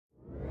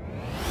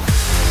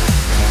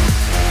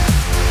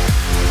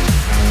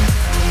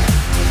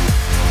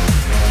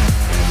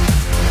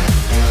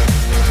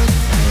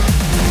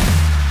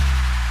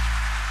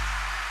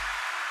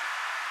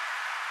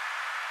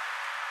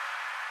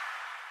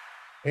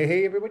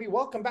Hey, everybody.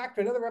 Welcome back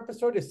to another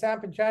episode of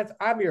Samp and Chance.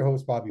 I'm your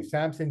host, Bobby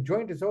Sampson,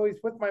 joined as always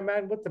with my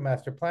man with the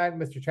master plan,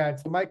 Mr.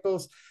 Chance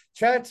Michaels.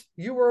 Chance,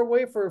 you were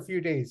away for a few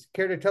days.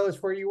 Care to tell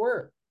us where you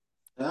were?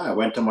 Yeah, I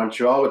went to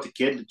Montreal with the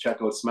kid to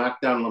check out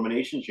SmackDown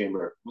Elimination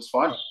Chamber. It was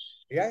fun.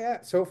 Yeah,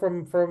 yeah. So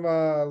from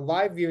a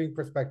live viewing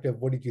perspective,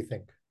 what did you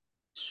think?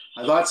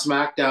 I thought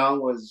SmackDown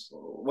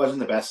wasn't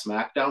the best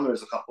SmackDown. There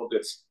was a couple of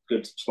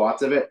good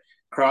spots of it.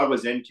 Crowd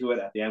was into it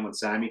at the end when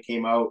Sammy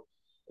came out.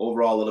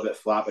 Overall, a little bit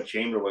flat, but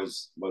Chamber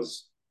was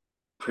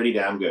pretty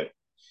damn good.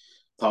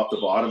 Top to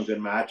bottom,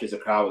 good matches. The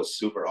crowd was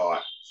super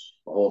hot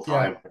the whole Yeah.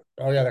 time.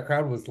 Oh yeah, the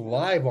crowd was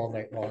live all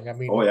night long. I Oh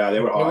mean, yeah,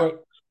 they were they hot. were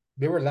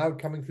they were loud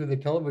coming through the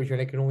television.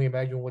 I can only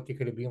imagine what they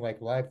could have been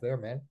like live there,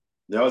 man.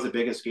 That was the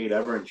biggest gate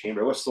ever in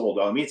Chamber. It was sold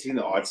out. I mean, it's in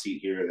the odd seat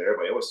here or there,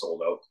 but it was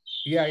sold out.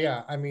 Yeah,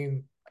 yeah. I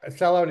mean, a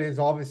sellout is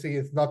obviously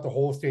it's not the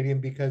whole stadium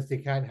because they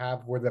can't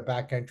have where the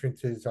back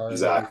entrances are and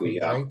Exactly.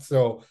 everything, Yeah, right?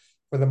 So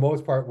for the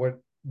most part, what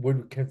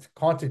would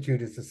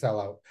constitute is a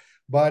sellout.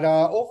 But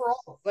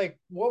overall, like,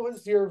 what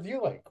was your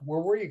view like? Where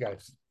were you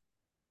guys?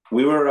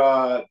 we were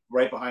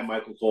right behind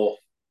Michael Cole,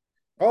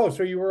 Oh,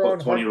 so you were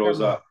on about 20 hard rows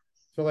camera, up.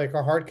 so like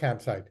a hard cam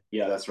side.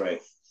 Yeah, that's right.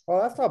 Oh,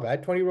 that's not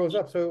bad. 20 rows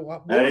up. So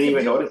And what I was didn't the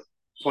even view? notice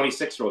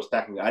 26 rows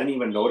technically. I didn't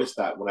even notice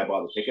that when I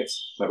bought the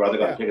tickets. My brother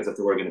got the Yeah, tickets that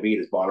they were going to be.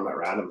 Just bought them at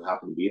random and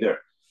happened to be there.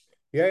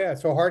 yeah, yeah.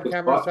 So hard Good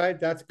camera spot. side,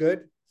 that's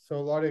good. So a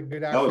lot of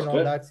good That was action on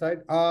good. It that side.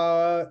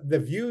 The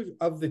view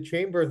of the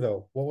chamber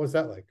though, what was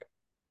that like?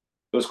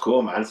 was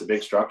cool, man. It's a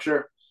big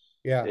structure.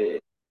 Yeah.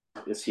 It,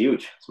 it's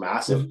huge. It's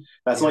Was massive.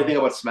 That's the only yeah.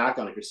 thing about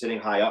SmackDown. If you're sitting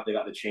high up, they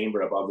got the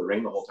chamber above the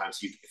ring the whole time.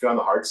 So if you're on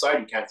the hard side,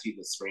 you can't see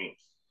the screen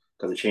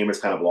because the chamber's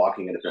kind of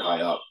blocking it if you're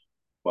high up.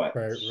 But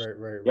Right, right,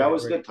 right, yeah, it right,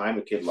 was a right. good time.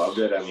 The kid loved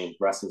it. I mean,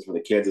 wrestling's for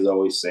the kids, as I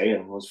always say,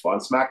 and it was fun.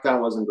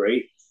 SmackDown wasn't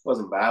great,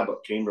 wasn't bad,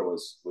 but Chamber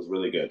was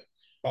really good.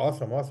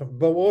 Awesome, awesome.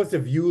 But what was the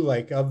view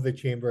like of the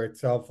chamber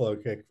itself?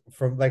 Like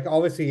from like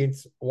obviously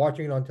it's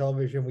watching it on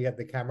television. We had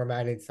the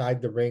cameraman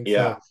inside the ring,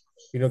 Yeah,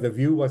 so the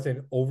view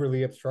wasn't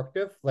overly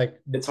obstructive. Like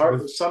it's hard.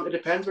 was Some it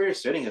depends where you're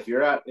sitting. If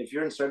you're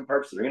in certain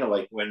parts of the arena,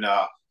 like when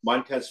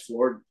Montez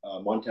Ford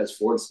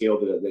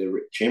scaled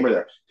the chamber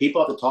there,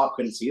 people at the top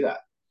couldn't see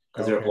that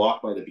because they were okay.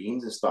 blocked by the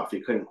beams and stuff.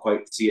 You couldn't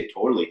quite see it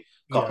totally.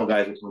 A couple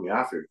Yeah, guys were coming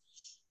after.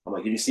 I'm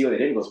like, did you see what they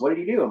did? He goes, what did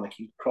you do? I'm like,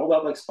 he crawled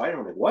out like Spider.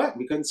 I'm like, what?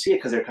 We couldn't see it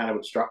because they're kind of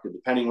obstructed.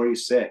 Depending where you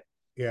sit,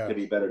 yeah. could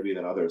be better view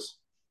than others.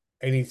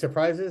 Any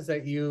surprises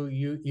that you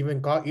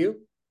even caught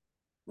you?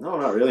 No,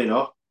 not really.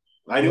 No,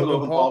 I knew Logan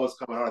Logan Paul Paul? was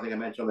coming out. I think I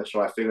mentioned on the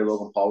show. I figured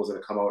Logan Paul was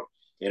going to come out,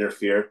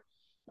 interfere.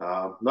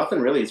 Nothing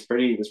really. It's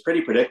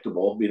pretty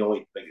predictable. You know,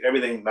 like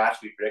everything match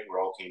we predicted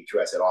all came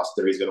true. I said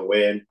Oscar he's going to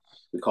win.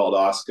 We called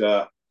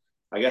Oscar.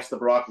 I guess the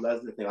Brock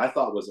Lesnar thing I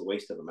thought was a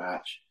waste of a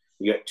match.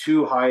 You get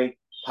two high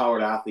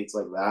powered athletes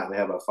like that, and they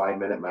have a 5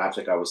 minute match,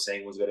 like I was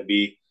saying was going to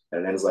be,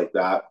 and it ends like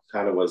that.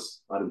 Kind of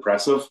was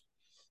unimpressive,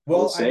 I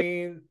would Well, I say.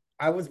 mean,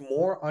 I was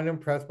more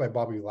unimpressed by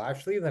Bobby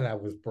Lashley than I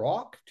was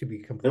Brock, to be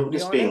They were completely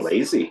just being honest.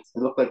 lazy. It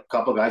looked like a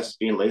couple of guys just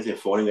being lazy and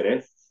phoning it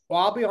in. Well,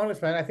 I'll be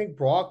honest, man. I think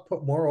Brock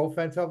put more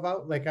offensive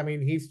out. Like, I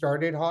mean, he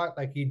started hot,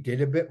 like he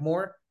did a bit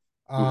more.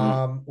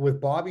 Mm-hmm. With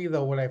Bobby,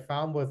 though, what I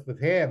found with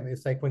him,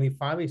 it's like when he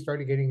finally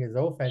started getting his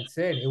offense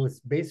in, it was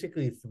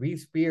basically three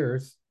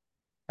spears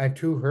and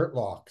two hurt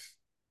locks.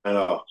 I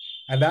know.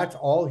 And that's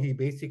all he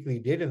basically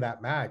did in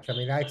that match. I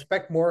mean, I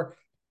expect more.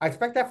 I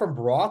expect that from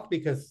Brock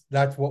because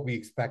that's what we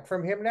expect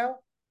from him now,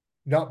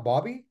 not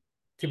Bobby,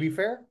 to be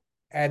fair.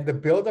 And the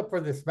build up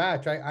for this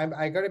match,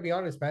 I gotta be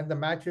honest, man. The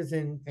matches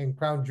in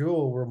Crown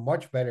Jewel were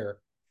much better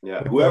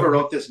Yeah, with whoever the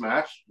wrote this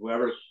match,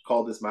 whoever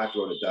called this match,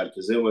 wrote a dud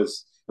because it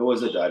was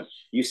a dud.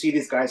 You see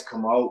these guys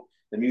come out,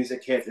 the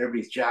music hits,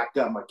 everybody's jacked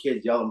up. My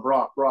kids yelling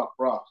Brock, Brock,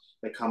 Brock.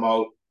 They come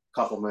out,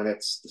 couple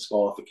minutes,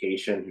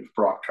 disqualification.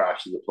 Brock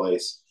trashes the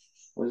place.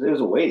 It was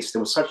a waste. It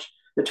was such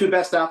the two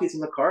best athletes in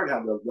the card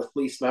have the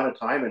least amount of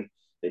time, and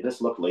they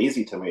just looked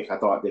lazy to me. I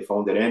thought they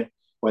phoned it in,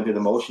 went through the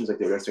motions like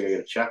they were just going to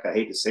get a check. I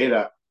hate to say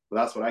that, but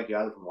that's what I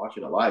gathered from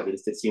watching it live. They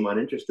just did seem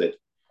uninterested.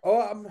 Oh,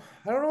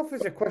 I don't know if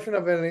it's a question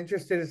of an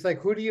interested. It's like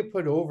who do you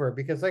put over?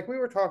 Because like we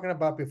were talking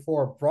about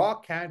before,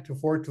 Brock can't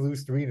afford to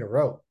lose three in a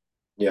row,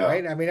 Yeah,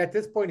 right? I mean, at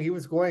this point, he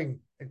was going.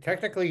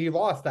 Technically, he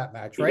lost that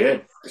match, he right?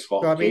 did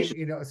So I mean,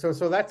 disqualification.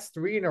 so that's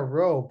three in a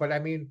row. But I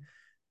mean,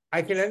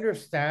 I can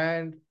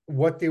understand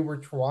what they were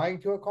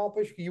trying to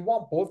accomplish. You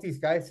want both these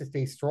guys to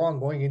stay strong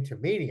going into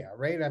Mania,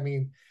 right? I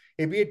mean,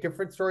 it'd be a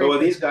different story But if with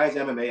like these guys,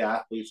 MMA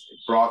athletes,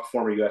 Brock,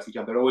 former UFC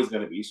champ, they're always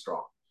going to be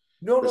strong.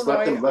 no, no, Just no.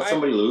 let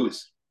somebody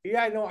lose.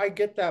 Yeah, no, I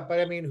get that, but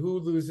I mean, who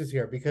loses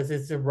here? Because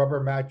it's a rubber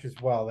match as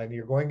well, and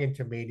you're going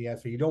into Mania,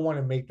 so you don't want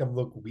to make them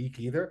look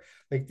weak either.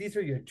 Like these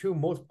are your two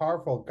most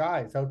powerful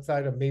guys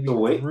outside of The maybe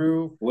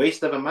Drew.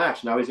 waste of a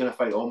match. Now he's going to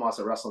fight Omos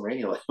at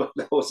WrestleMania. Like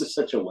that was just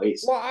such a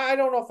waste. Well, I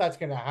don't know if that's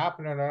going to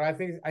happen or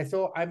not.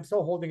 I'm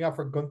still holding out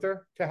for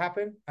Gunther to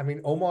happen. I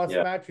mean, Omos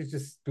Yeah, match is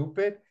just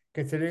stupid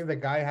considering the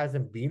guy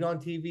hasn't been on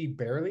TV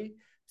barely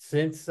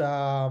since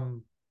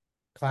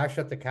Clash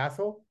at the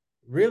Castle.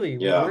 Really,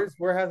 yeah,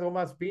 where has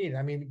Omos been?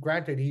 I mean,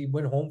 granted, he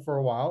went home for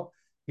a while.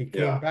 He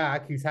came yeah.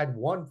 back. He's had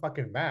one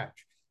fucking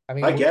match. I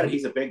mean, I get it.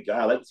 He's a big guy.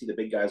 I like to see the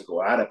big guys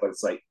go at it, but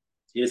it's like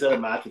he just had a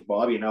match with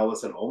Bobby, and now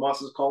listen,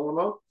 Omos is calling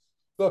him out.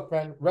 look,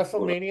 man,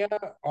 WrestleMania,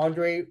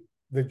 Andre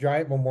the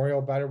Giant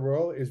Memorial Battle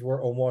Royal is where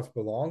Omos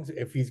belongs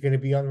if he's going to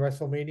be on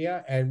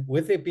WrestleMania. And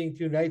with it being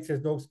 2 nights,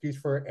 there's no excuse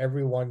for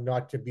everyone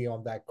not to be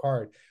on that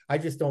card. I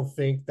just don't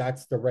think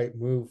that's the right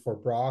move for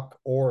Brock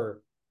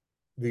or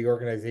the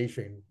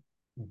organization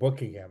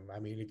booking him. I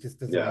mean, it just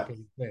doesn't Yeah. make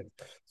any sense.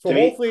 So To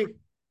me, hopefully,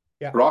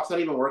 yeah. Brock's not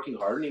even working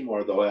hard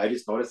anymore, though. I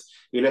just noticed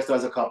he just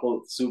does a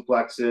couple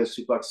suplexes,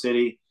 suplex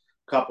city,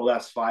 couple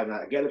F5.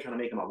 Now, again, they're trying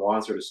to make him a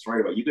monster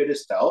destroyer, but you could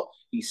just tell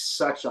he's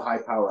such a high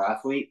power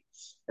athlete,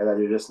 and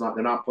that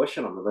they're not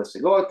pushing him. Unless they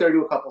go out there,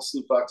 do a couple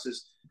suplexes,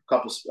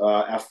 couple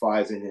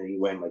F5s, and then you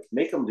win. Like,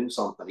 make him do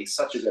something. He's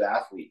such a good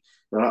athlete.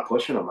 They're not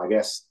pushing him. I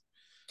guess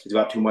he's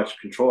got too much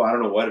control. I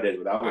don't know what it is,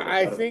 but that was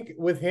I think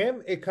with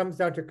him, it comes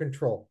down to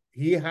control.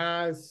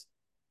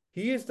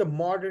 He is the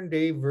modern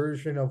day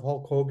version of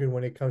Hulk Hogan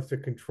when it comes to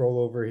control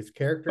over his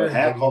character But and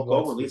what heck, he Hulk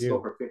wants Hogan at to least go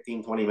do. for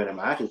 15, 20 minute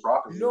matches.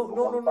 Brock is No, going to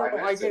no, go no, on no, five no.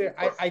 I minutes get it.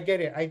 anymore. I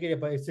get it. I get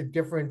it. But it's a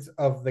difference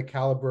of the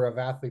caliber of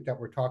athlete that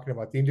we're talking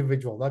about, the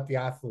individual, not the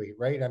athlete,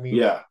 right? I mean,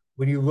 Yeah.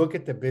 when you look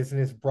at the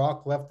business,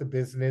 Brock left the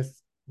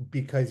business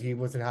because he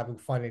wasn't having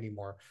fun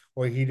anymore,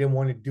 or he didn't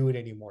want to do it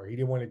anymore. He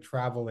didn't want to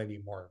travel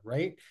anymore,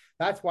 right?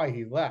 That's why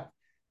he left.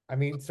 I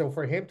mean, so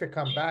for him to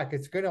come back,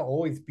 it's going to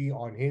always be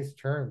on his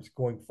terms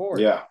going forward.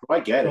 Yeah, I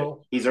get it.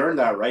 So He's earned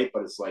that right,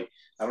 but it's like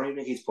I don't even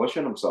think he's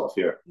pushing himself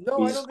here.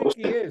 no, I He's don't just think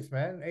he coasting. is,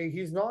 man.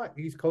 He's not.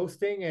 He's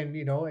coasting, and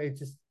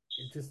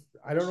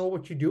I don't know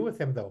what you do with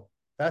him though.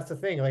 That's the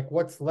thing. Like,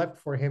 what's left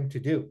for him to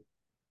do?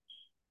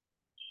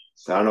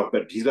 I don't know,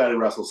 but he's got to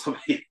wrestle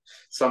somebody,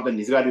 something.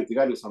 He's got to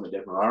do something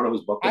different. I don't know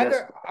who's booking this.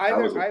 Either,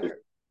 That was either, a either.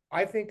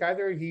 I think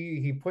either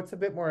he puts a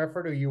bit more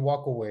effort or you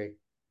walk away.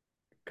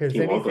 Because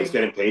he won't. But he's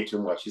anything, getting paid too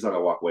much. He's not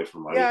gonna walk away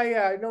from yeah, money.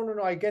 yeah, no, no,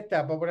 no, I get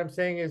that. But what I'm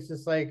saying is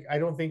just like I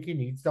don't think he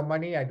needs the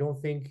money. I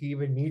don't think he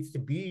even needs to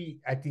be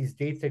at these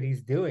dates that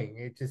he's doing.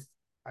 It's just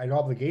an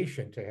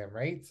obligation to him,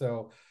 right?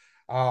 So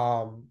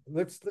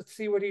let's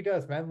see what he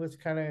does, man. Let's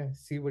kind of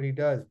see what he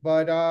does.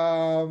 But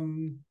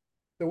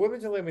the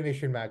women's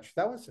elimination match,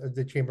 that was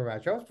the chamber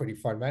match. That was pretty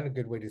fun, man. A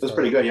good way to It was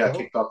start pretty off good. the Yeah, show.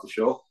 kicked off the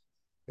show.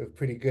 It was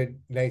pretty good.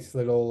 Nice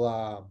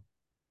little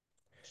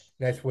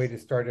nice way to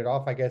start it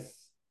off. I guess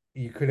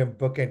you couldn't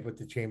bookend with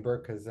the chamber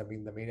because I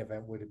mean the main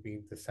event would have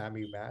been the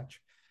Sammy match.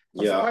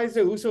 I'm Yeah, surprised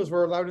the Usos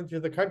were allowed into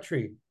the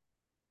country.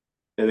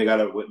 and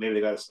maybe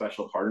they got a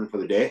special pardon for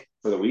the day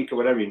for the week or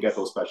whatever. You can get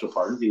those special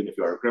pardons even if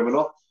you are a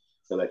criminal.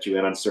 They let you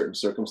in on certain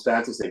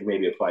circumstances. They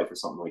maybe apply for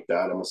something like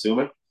that. I'm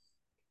assuming.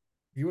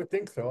 You would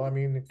think so. I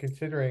mean,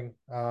 considering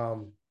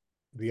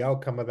the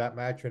outcome of that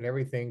match and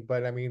everything,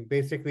 but I mean,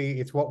 basically,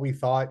 it's what we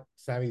thought.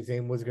 Sami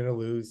Zayn was going to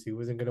lose. He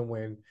wasn't going to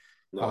win.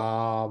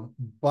 No,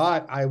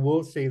 But I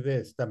will say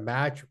this: the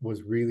match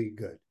was really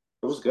good.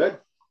 it was good.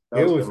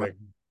 That It was was good.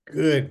 a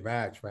good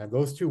match, man.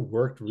 Those two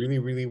worked really,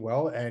 really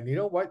well. And you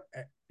know what?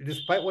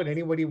 Despite what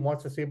anybody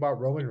wants to say about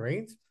Roman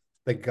Reigns,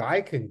 the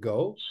guy can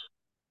go.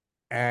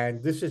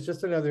 And this is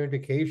just another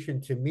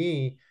indication to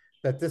me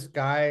that this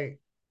guy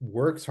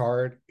works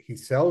hard, he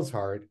sells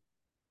hard.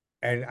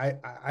 And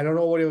I don't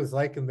know what it was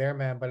like in there,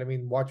 man, but I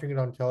mean, watching it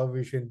on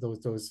television,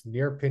 those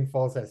near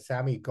pinfalls that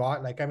Sammy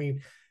got, like I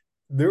mean,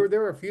 there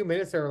were a few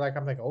minutes that were like,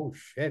 I'm like, oh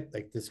shit,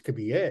 like this could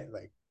be it.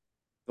 Like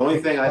The only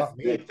fingers thing crossed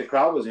me. the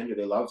crowd was into,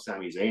 they loved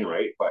Sami Zayn,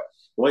 right? But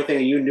the only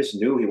thing you just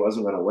knew he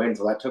wasn't going to win,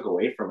 so that took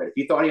away from it. If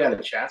you thought he had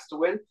a chance to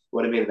win, it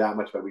would have made it that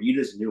much better. You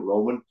just knew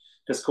Roman,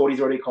 because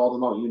Cody's already called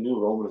him out. You knew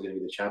Roman was going to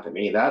be the champion.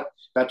 Me, that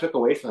took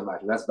away from the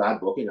match, and that's bad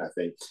booking. I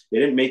think they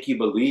didn't make you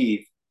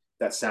believe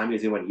that Sami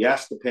Zayn went.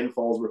 Yes, the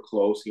pinfalls were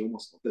close. He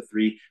almost took the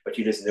three, but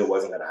you just knew it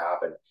wasn't going to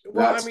happen.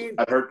 Well, I mean,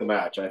 That hurt the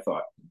match. I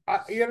thought.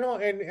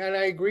 and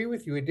I agree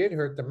with you, it did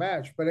hurt the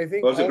match, but I But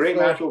think it was a great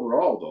match also,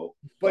 overall, though.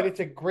 but it's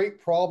a great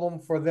problem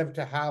for them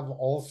to have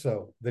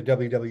also the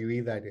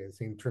WWE that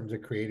is in terms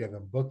of creative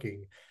and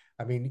booking.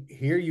 I mean,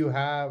 here you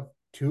have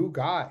two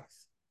guys,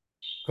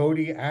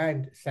 Cody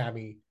and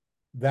Sammy,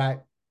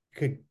 that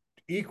could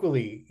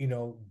equally,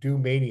 do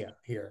Mania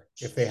here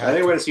if they I had think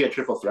we're going to. to see a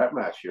triple threat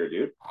match here,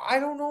 dude. I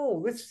don't know.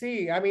 Let's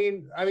see. I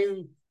mean,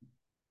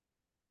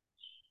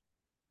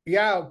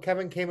 yeah,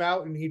 Kevin came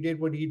out and he did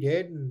what he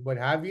did and what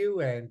have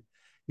you, and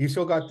you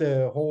still got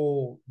the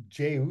whole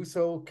Jey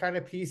Uso kind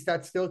of piece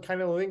that's still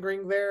kind of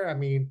lingering there. I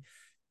mean,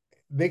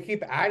 they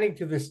keep adding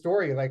to the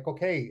story. Like,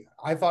 okay,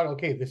 I thought,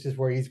 okay, this is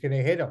where he's going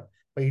to hit him,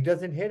 but he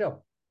doesn't hit him.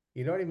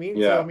 You know what I mean?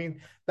 So, I Yeah,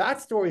 mean,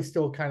 that story's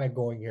still kind of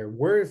going here.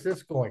 Where is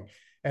this going?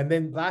 And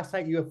then last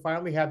night, you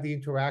finally have the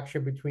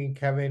interaction between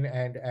Kevin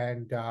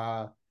and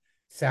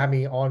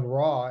Sammy on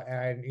Raw,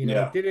 and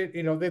yeah. did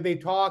it? They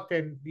talked,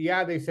 and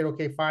yeah, they said,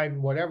 okay,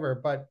 fine, whatever.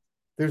 But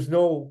there's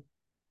no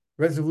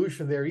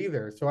resolution there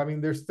either. So I mean,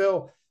 there's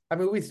still. I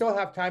mean, we still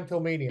have time till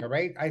Mania,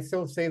 right? I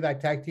still say that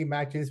tag team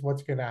match is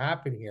what's going to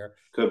happen here.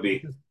 Could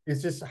be.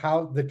 It's just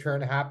how the turn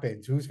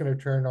happens. Who's going to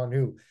turn on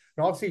who?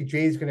 And obviously,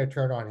 Jay's going to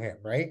turn on him,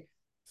 right?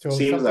 So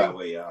Seems that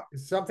way, yeah.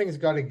 something's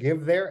got to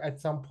give there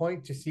at some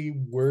point to see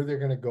where they're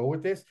going to go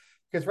with this.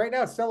 because right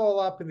now it's still all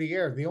up in the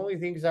air. The only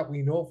things that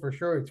we know for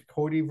sure is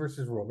Cody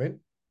versus Roman,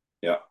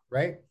 Yeah.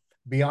 right?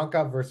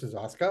 Bianca versus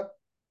Asuka.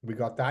 We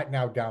got that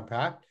now down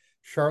pat.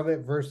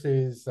 Charlotte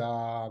versus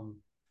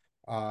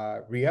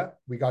Rhea.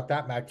 We got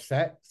that match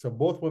set. So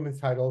both women's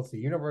titles, the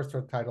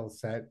universal title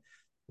set.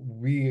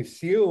 We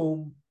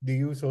assume the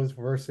Usos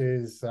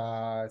versus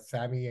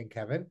Sammy and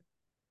Kevin.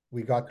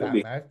 We got Could that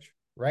be. match,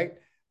 right?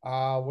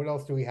 What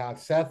else do we have?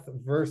 Seth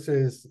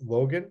versus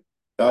Logan.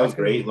 That was That's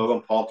gonna great. be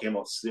Logan Paul came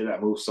out, did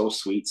that move so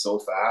sweet, so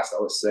fast.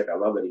 I was sick. I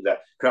love that. That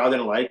crowd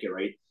didn't like it,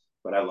 right?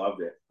 But I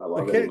loved it. I the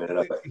love that he kid. made it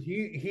up.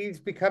 He's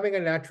becoming a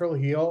natural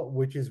heel,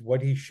 which is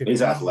what he should He's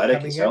be athletic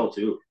becoming as in. hell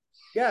too.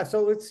 Yeah,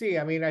 so let's see.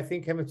 I mean, I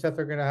think him and Seth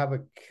are gonna have a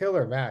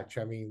killer match.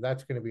 I mean,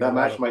 that's gonna be a That lot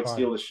match of might fun.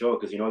 steal the show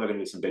because you know they're going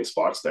to be some big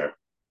spots there.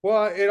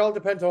 Well, it all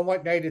depends on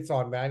what night it's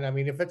on, man. I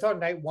mean, if it's on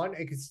night one,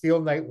 it could steal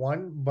night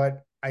one,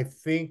 but I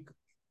think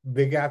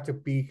they have to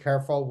be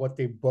careful what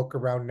they book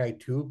around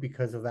night two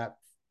because of that,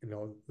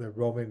 the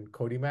Roman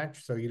Cody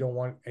match. So you don't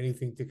want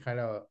anything to kind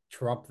of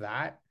trump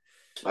that.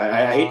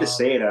 I hate to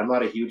say Um, it. I'm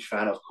not a huge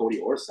fan of Cody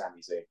or Sami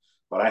Zayn,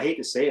 but I hate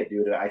to say it,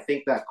 dude. I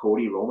think that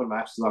Cody Roman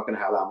match is not going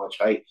to have that much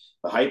hype.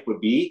 The hype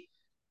would be,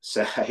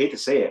 I hate to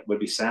say it, would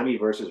be Sammy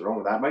versus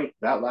Roman.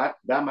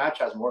 That match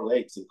has more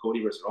legs than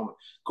Cody versus Roman.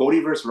 Cody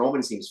versus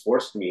Roman seems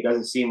forced to me. It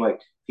doesn't seem like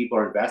people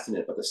are invested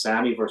in it. But the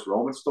Sammy versus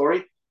Roman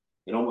story,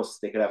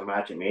 almost they could have a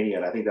match at Mania,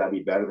 and I think that'd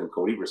be better than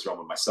Cody versus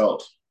Roman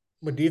myself.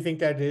 but do you think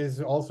that is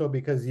also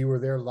because you were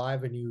there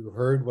live and you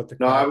heard what the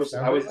No, crowd I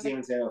sounded was like?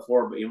 even saying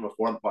before, but even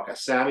before the podcast,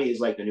 Sammy is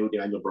like the new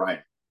Daniel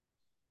Bryan.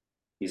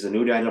 He's the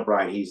new Daniel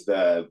Bryan. He's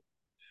the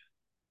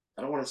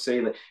I don't want to say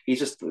that he's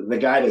just the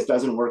guy that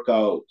doesn't work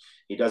out.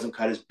 He doesn't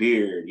cut his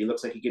beard. He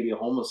looks like he could be a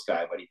homeless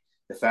guy, but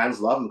the fans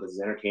love him because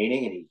he's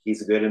entertaining and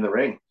he's good in the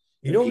ring.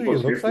 You And know who he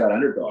people cheer looks for that like?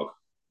 underdog.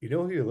 You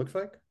know who he looks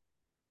like?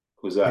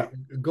 Who's that?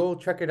 Go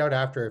check it out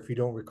after if you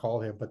don't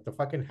recall him. But the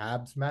fucking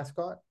Habs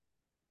mascot,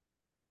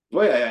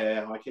 Oh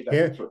yeah. My kid got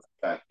yeah, picture with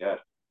that guy.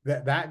 Yeah,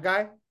 that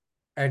guy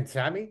and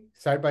Sammy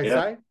side by yeah,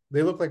 side,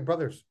 they look like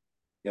brothers.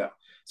 yeah.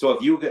 So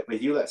if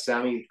you let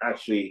Sammy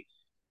actually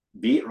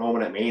beat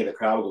Roman at Mania, the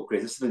crowd will go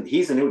crazy.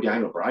 He's the new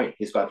Daniel Bryan.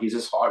 He's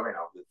just hot right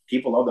now.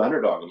 People love the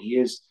underdog, and he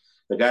is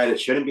the guy that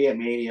shouldn't be at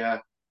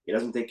Mania. He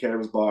doesn't take care of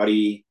his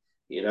body.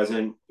 He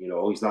doesn't,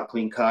 he's not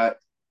clean cut.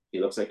 He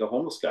looks like a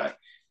homeless guy,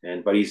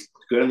 but he's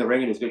good in the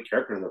ring and he's good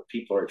character, and the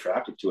people are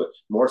attracted to it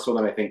more so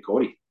than I think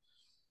Cody.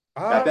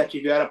 I Um, bet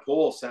you if you had a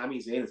poll, Sami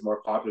Zayn is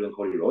more popular than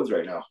Cody Rhodes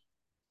right now.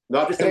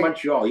 Not just and in I,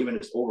 Montreal, even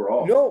just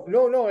overall.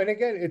 no. And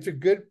again, it's a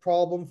good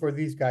problem for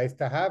these guys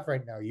to have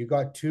right now. You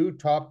got two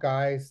top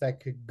guys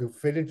that could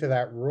fit into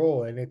that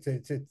role, and it's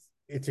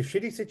a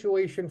shitty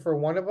situation for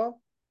one of them,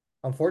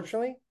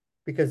 unfortunately,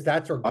 because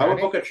that's I would book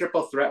organic. a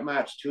triple threat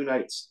match, 2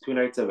 nights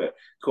of it.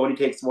 Cody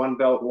takes one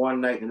belt one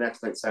night, the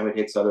next night Simon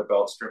takes the other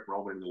belt, strip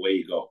Roman, and away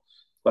you go.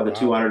 But the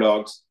two Wow.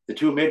 underdogs, the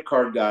two mid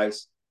card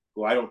guys,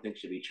 who I don't think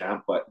should be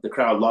champ, but the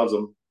crowd loves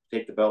them.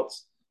 Take the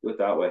belts, do it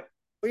that way.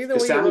 Well, either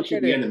Because way you Sammy look should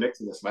at be in the it, mix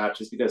in this match,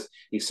 just because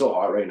he's so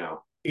hot right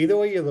now.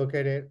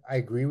 I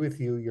agree with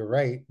you. You're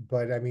right,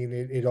 but I mean,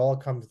 it all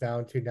comes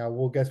down to now.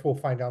 We'll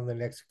find out in the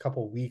next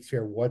couple of weeks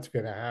here what's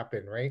going to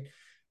happen, right?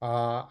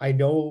 I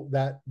know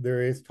that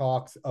there is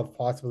talks of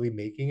possibly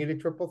making it a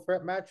triple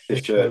threat match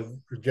They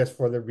should. just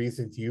for the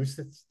reasons you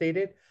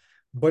stated,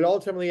 but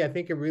ultimately, I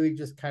think it really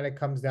just kind of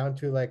comes down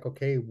to like,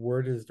 okay,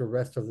 where does the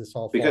rest of this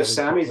all Because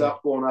fall into Sammy's play?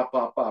 up, going up,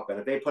 up, up. And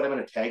if they put him in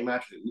a tag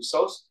match with the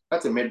Usos,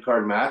 that's a mid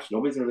card match.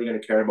 Nobody's really going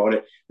to care about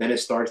it. Then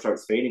his star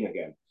starts fading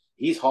again.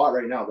 He's hot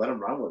right now. Let him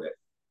run with it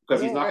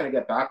because he's No, not going to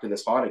get back to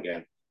this hot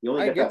again. You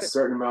only I get get that it.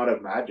 certain amount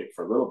of magic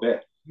for a little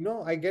bit.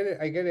 No, I get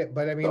it.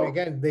 But I mean, So,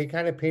 again, they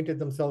kind of painted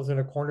themselves in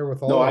a corner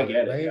with no, all I of it,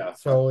 get it. right? Yeah.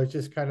 So it's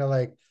just kind of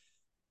like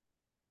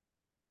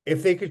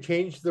if they could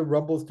change the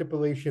Rumble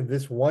stipulation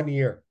this one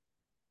year,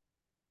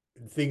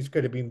 things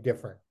could have been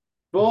different.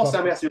 Well, But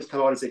Sammy has to just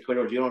come out and say,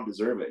 Cody, you don't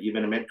deserve it. You've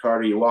been a mid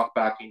carder. You walk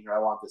back in here. I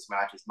want this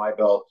match. It's my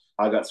belt.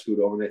 I got screwed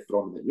over. And they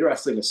throw him in. Your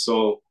wrestling is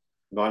so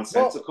well,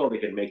 nonsensical. They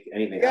can make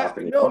anything yeah,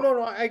 happen.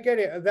 no, I get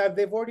it. That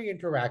they've already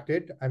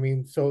interacted. I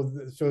mean, so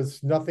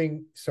it's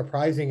nothing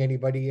surprising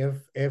anybody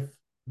if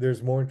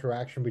there's more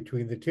interaction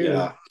between the two.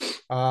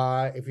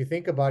 Yeah. If you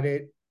think about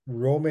it,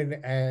 Roman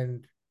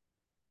and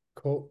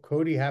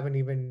Cody haven't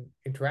even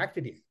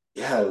interacted yet.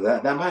 Yeah,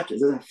 that match,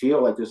 it doesn't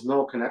feel like there's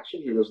no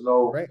connection here. There's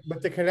no. Right.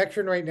 But the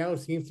connection right now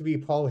seems to be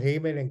Paul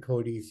Heyman and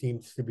Cody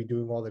seems to be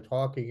doing all the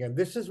talking. And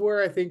this is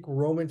where I think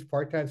Roman's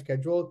part-time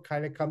schedule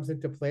kind of comes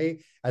into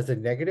play as a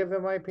negative,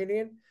 in my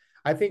opinion.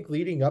 I think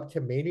leading up to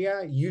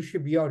Mania, you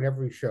should be on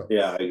every show,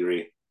 Yeah, I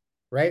agree.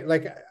 right?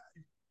 Like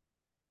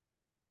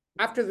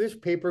after this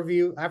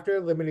pay-per-view, after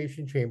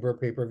Elimination Chamber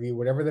pay-per-view,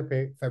 whatever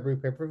the February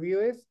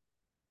pay-per-view is,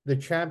 the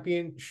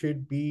champion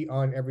should be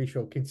on every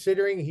show,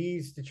 considering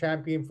he's the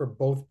champion for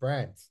both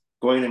brands.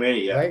 Going to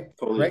Mania, yeah, Right,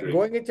 totally right. agree.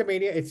 Going into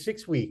Mania, it's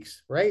 6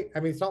 weeks, right?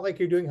 I mean, it's not like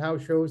you're doing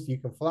house shows. You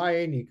can fly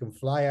in, you can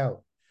fly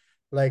out.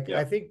 Like,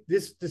 Yeah. I think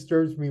this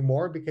disturbs me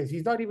more because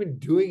he's not even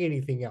doing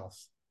anything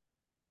else,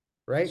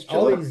 right? Just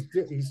All chilling.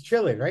 he's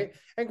chilling, right?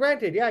 And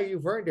granted, yeah,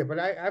 you've earned it, but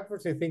I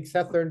personally think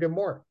Seth earned it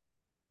more.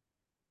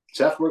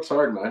 Seth works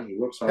hard, man. He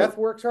works hard. Seth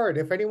works hard.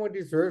 If anyone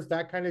deserves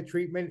that kind of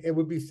treatment, it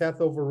would be Seth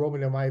over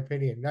Roman, in my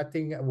opinion.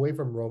 Nothing away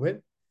from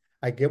Roman.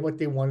 I get what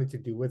they wanted to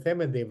do with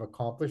him, and they've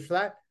accomplished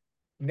that.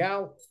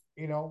 Now,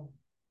 you know,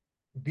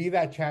 be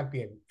that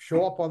champion,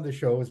 show up on the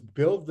shows,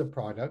 build the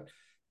product,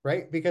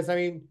 right? Because I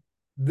mean,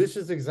 this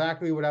is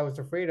exactly what I was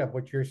afraid of,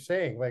 what you're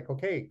saying. Like,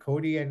 okay,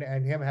 Cody and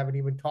him haven't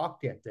even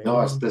talked yet. They No,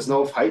 haven't there's even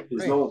no been in hype. the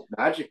There's ring. no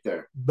magic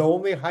there. The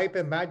only hype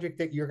and magic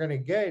that you're gonna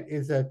get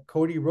is a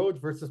Cody Rhodes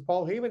versus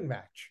Paul Heyman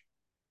match.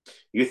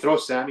 You throw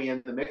Sammy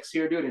in the mix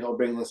here, dude, and he'll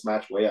bring this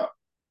match way up.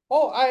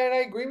 Oh, and I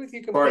agree with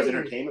you As far as completely.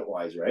 entertainment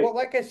wise, right? Well,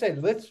 like I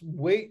said, let's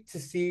wait to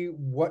see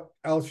what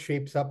else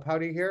shapes up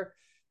out of here.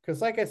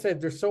 Because, like I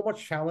said, there's so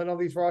much talent on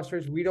these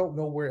rosters. We don't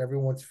know where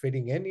everyone's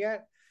fitting in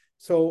yet.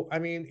 So, I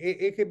mean,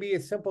 it could be a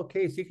simple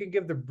case. You can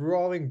give the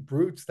Brawling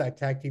Brutes that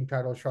tag team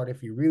title shot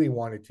if you really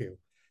wanted to,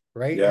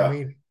 right? I Yeah,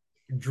 mean,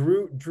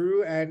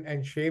 Drew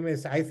and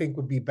Sheamus, I think,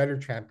 would be better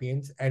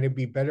champions, and it'd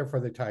be better for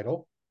the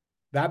title.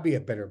 That'd be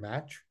a better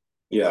match.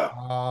 yeah,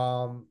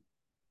 Um,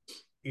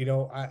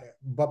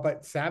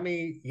 but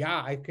Sammy,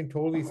 yeah, I can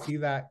totally see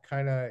that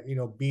kind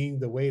of, being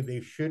the way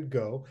they should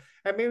go.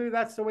 And maybe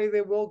that's the way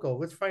they will go.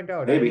 Let's find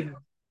out. I maybe. mean,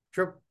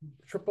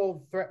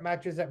 triple threat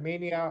matches at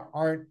Mania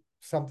aren't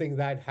something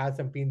that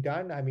hasn't been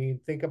done. I mean,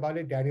 think about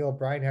it. Daniel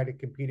O'Brien had to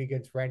compete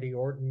against Randy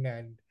Orton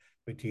and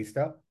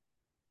Batista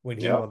when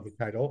he Yeah, won the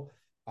title.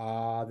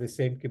 The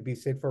same could be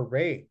said for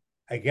Ray.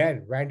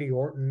 Again, Randy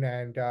Orton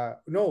and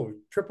no,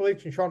 Triple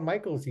H and Shawn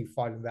Michaels, he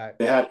fought in that.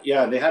 they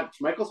had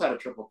Michaels had a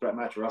triple threat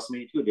match at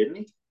WrestleMania too, didn't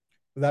he?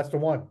 That's the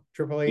one.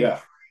 Triple Yeah.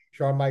 H,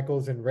 Shawn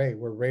Michaels, and Ray,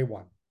 where Ray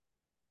won,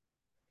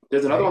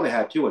 There's another one right? they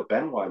had too with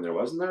Benoit in there,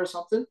 wasn't there, or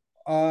something?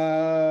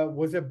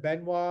 Was it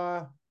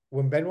Benoit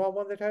when Benoit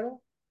won the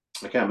title?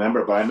 I can't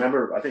remember, but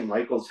I think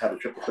Michaels had a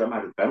triple threat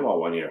match with Benoit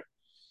one year.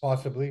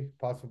 Possibly,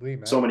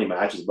 So man. many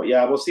matches, but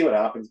yeah, we'll see what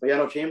happens. But yeah,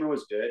 no, Chamber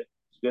was good.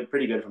 Good,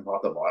 pretty good from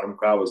top to bottom.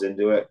 Crowd was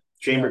into it.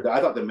 Yeah, Chamber,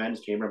 I thought the men's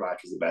Chamber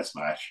match was the best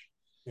match.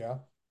 yeah,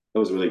 It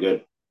was really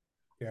good.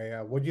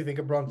 yeah. What do you think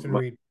of Bronson It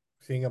Reed?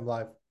 Seeing him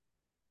live?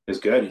 was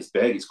good. He's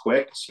big. He's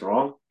quick. He's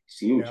strong. He's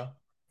huge. Yeah.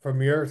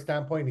 From your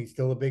standpoint, he's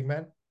still a big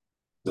man.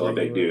 Still Where a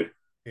you big were, dude.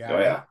 yeah, Oh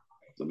right. yeah,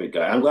 he's a big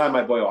guy. I'm glad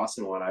my boy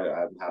Austin won.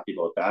 I'm happy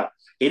about that.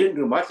 He didn't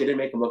do much. They didn't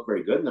make him look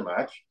very good in the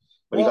match,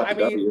 but he Well, got I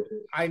the mean, W.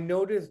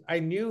 I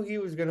knew he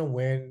was gonna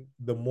win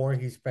the more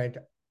he spent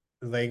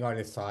laying on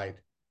his side,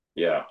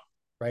 Yeah.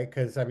 right?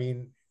 Because I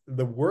mean,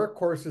 the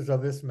workhorses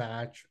of this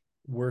match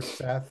were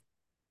Seth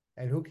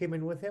and who came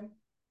in with him?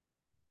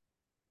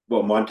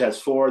 Well, Montez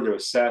Ford. There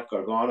was Seth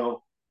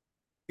Gargano.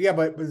 Yeah,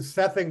 but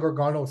Seth and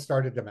Gargano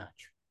started the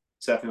match,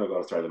 Seth and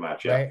Gargano started the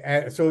match. Yeah. right?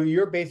 And so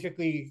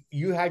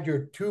you had your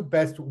two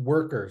best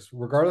workers,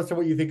 regardless of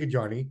what you think of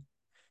Johnny.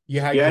 You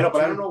had Yeah, I your know,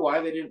 but I don't two. know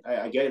why they didn't.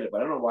 I get it, but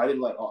I don't know why they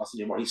didn't let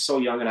Austin anymore. He's so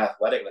young and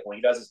athletic. Like when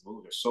he does his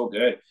moves, they're so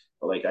good.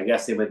 But like, I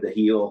guess they let the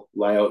heel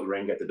lie out the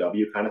ring, get the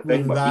W kind of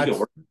thing. But he can That's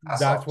work his ass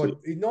that's off too.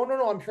 what.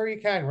 No. I'm sure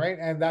you can, right?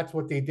 And that's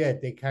what they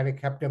did. They kind of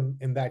kept him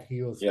in that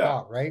heel Yeah,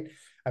 spot, right?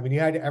 I mean, you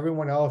had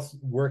everyone else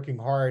working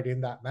hard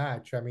in that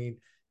match. I mean,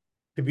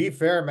 to be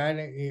fair, man,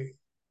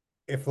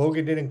 if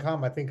Logan didn't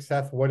come, I think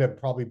Seth would have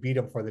probably beat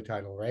him for the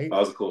title, right? that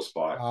was a cool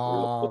spot.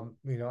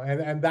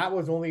 And that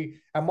was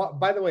only. And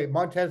by the way,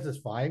 Montez is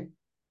fine.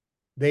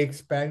 They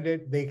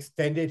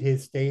extended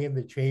his stay in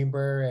the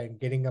chamber and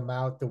getting him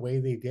out the way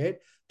they did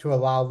to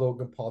allow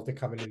Logan Paul to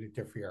come in and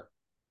interfere.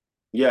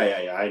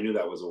 Yeah. I knew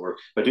that was a work.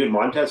 But dude,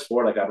 Montez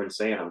Ford, like I've been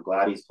saying, I'm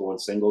glad he's going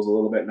singles a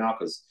little bit now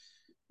because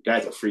the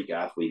guy's a freak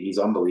athlete. He's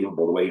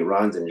unbelievable the way he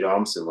runs and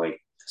jumps and like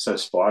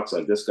such spots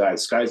like this guy.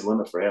 Sky's the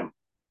limit for him.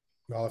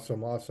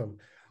 Awesome. All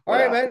What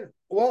right, athlete? man.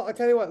 Well, I'll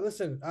tell you what,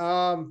 listen,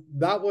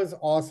 that was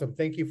awesome.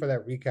 Thank you for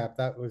that recap.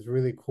 That was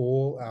really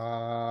cool.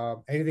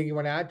 Anything you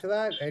want to add to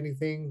that?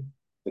 Anything?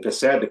 Like I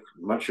said,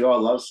 Montreal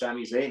loves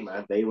Sami Zayn,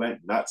 man. They went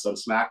nuts on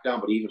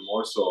SmackDown, but even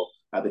more so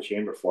at the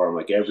Chamber for him.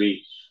 Like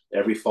every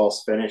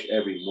false finish,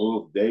 every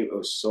move, it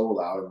was so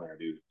loud in there,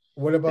 dude.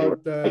 What They were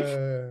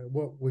about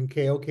like, when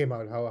KO came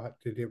out? How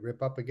did it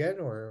rip up again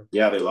or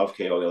yeah, they love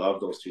KO. They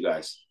love those two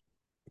guys.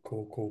 They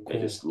cool.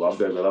 just they love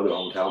their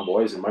hometown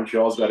boys. And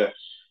Montreal's got a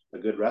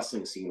good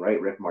wrestling scene, right?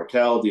 Rick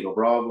Martel, Dino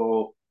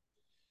Bravo,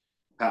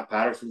 Pat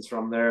Patterson's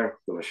from there,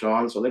 the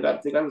Vachon. So they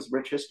got this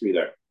rich history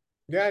there.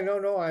 Yeah,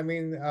 no. I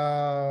mean,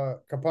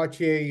 Capace,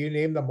 you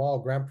name them all.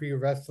 Grand Prix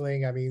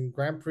Wrestling. I mean,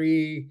 Grand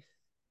Prix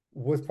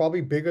was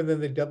probably bigger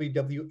than the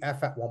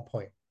WWF at one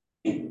point,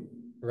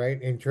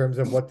 right? In terms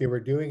of what they were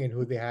doing and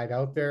who they had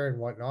out there and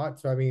whatnot.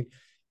 So, I mean,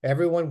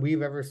 everyone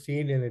we've ever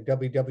seen in a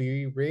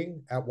WWE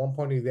ring at one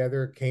point or the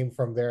other came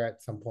from there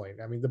at some point.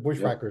 I mean, the Yep.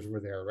 Bushwhackers were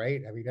there,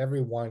 right? I mean,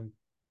 everyone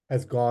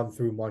has gone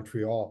through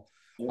Montreal.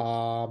 Yep.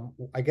 I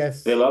They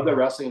guess, love their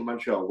wrestling in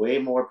Montreal. Way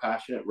more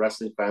passionate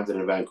wrestling fans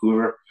than in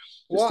Vancouver.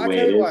 well, Just the I way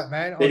tell it you what, is.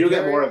 man, They do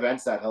get more Ontario,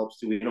 events. That helps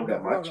too. We don't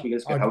get much. no. We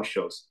just get house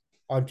shows.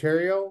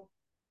 Ontario,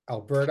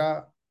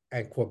 Alberta,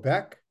 and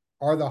Quebec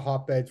are the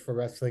hotbeds for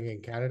wrestling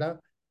in Canada.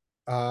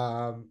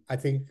 I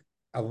think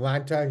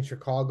Atlanta and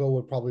Chicago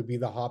would probably be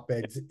the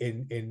hotbeds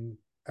in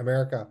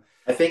America.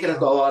 I think it has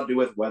got a lot to do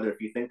with weather.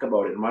 If you think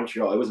about it, in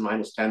Montreal, it was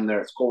 -10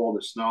 there. It's cold,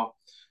 there's snow,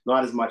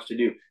 not as much to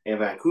do. In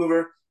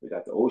Vancouver, we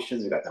got the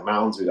oceans, we got the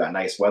mountains, we got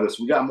nice weather.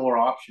 So we got more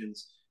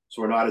options.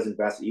 So we're not as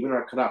invested. Even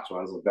our Canucks are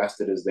not as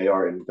invested as they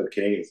are in the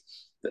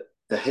Canadians.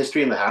 The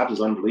history in the Habs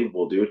is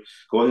unbelievable, dude.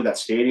 Going to that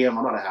stadium,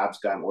 I'm not a Habs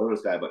guy, I'm an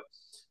Oilers guy, but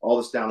all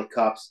the Stanley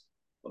Cups,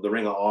 the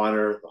Ring of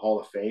Honor, the Hall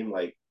of Fame,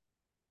 like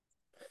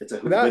That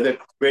they're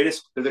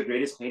the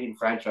greatest Canadian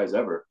franchise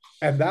ever.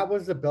 and that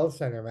was the Bell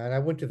Center, man. I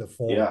went to the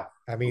Forum. Yeah.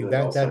 I mean,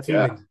 that's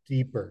Yeah. even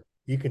deeper.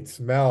 You can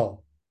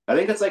smell. I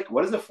think it's like,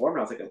 what is the form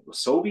now? It's like a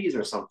Sobeys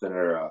or something,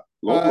 or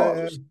Loblaws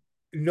or Uh,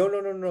 no, no,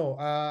 no, no.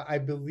 I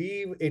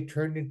believe it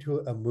turned into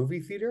a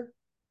movie theater.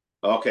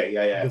 okay,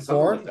 yeah, yeah, The something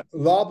like Forum, that.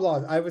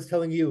 Loblaws. I was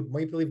telling you,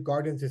 Maple Leaf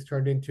Gardens has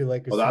turned into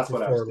like a Well, that's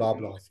what I was superstore.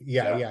 thinking of. Loblaws.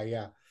 Yeah, Yeah. yeah,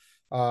 yeah.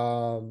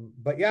 But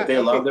But yeah, they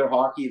love okay. their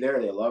hockey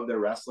there. They love their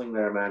wrestling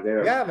there, man.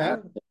 They're Yeah,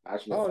 man.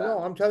 passionate Oh no,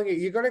 fans. I'm telling you,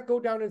 you gotta go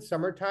down in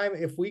summertime.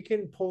 If we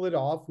can pull it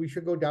off, we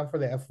should go down for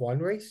the F1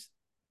 race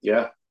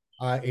Yeah.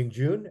 in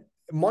June.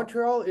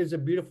 Montreal is a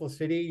beautiful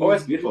city. Oh,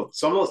 it's beautiful.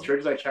 Some of those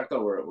churches I checked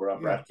out were Yeah.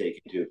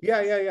 breathtaking too.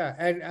 Yeah, yeah, yeah.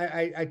 And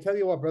I tell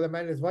you what, brother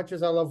man, as much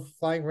as I love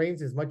flying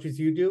reins, as much as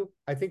you do,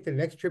 I think the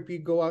next trip you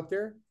go out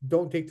there,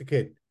 don't take the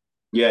kid.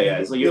 Yeah,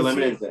 yeah. So you're You'll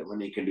limited see. to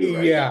when you can do,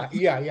 right? Yeah.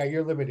 Yeah, yeah, yeah.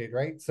 You're limited,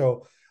 right?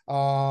 So,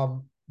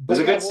 It's but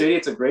a yeah, good well, city.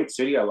 It's a great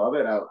city. I love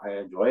it. I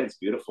enjoy it. It's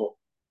beautiful.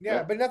 yeah,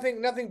 Yeah. but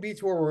nothing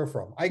beats where we're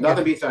from. I get Nothing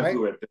that, beats right?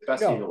 Vancouver. The best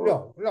city in the No,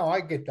 world. no, no, I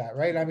get that,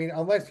 right? I mean,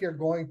 unless you're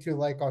going to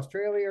like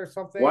Australia or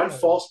something, One or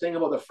false thing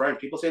about the French,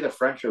 people say the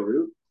French are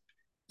rude.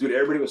 Dude,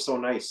 everybody was so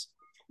nice.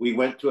 We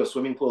went to a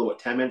swimming pool,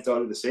 10 minutes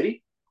out of the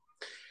city.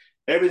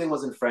 Everything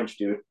was in French,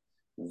 dude.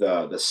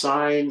 The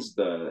signs,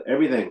 the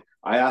everything.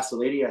 I asked the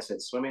lady, I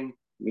said, swimming,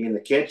 me and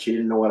the kid. She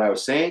didn't know what I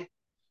was saying.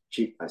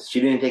 She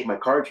didn't take my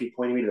card. She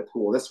pointed me to the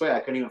pool this way. I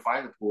couldn't even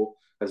find the pool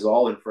because it was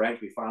all in French.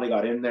 We finally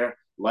got in there.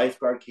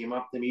 Lifeguard came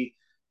up to me,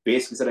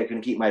 basically said I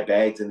couldn't keep my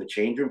bags in the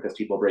change room because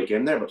people break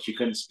in there, but she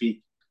couldn't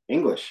speak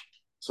English.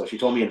 So she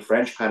told me in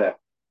French, kind of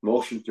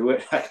motioned through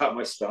it. I got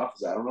my stuff.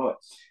 I don't know it.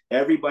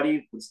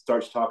 Everybody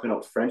starts talking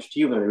out French to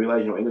you, then they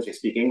realize you know English, they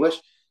speak English.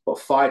 But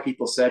 5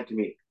 people said to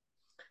me,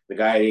 the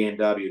guy at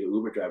A&W, the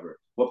Uber driver,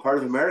 what part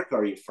of America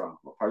are you from?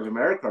 What part of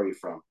America are you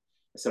from?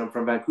 I said, I'm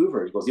from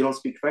Vancouver. He goes, you don't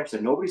speak French? I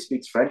said, nobody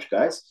speaks French,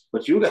 guys,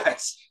 but you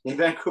guys in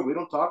Vancouver, we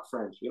don't talk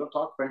French. We don't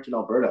talk French in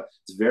Alberta.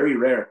 It's very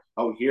rare.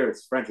 Out here,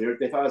 it's French.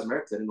 They thought I was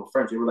American. I didn't know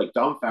French. They were like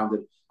dumbfounded.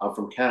 I'm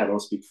from Canada. I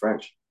don't speak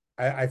French.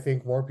 I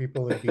think more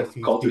people in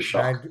BC Culture speak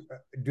shock.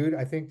 Dude,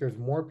 I think there's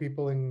more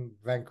people in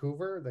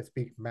Vancouver that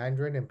speak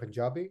Mandarin and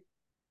Punjabi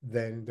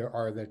than there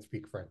are that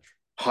speak French.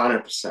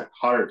 100%.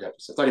 110%.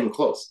 It's not even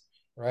close.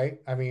 Right?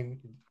 I mean,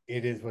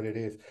 it is what it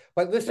is.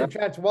 But Yeah. listen,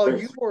 Chance, while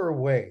you were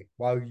away,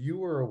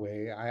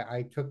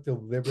 I took the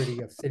liberty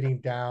of sitting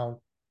down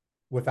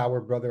with our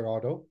brother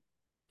Otto.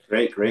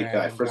 Great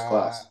guy. And First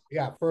class.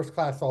 yeah, first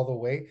class all the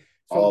way.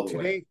 So All the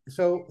way. today,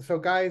 so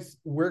guys,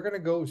 we're gonna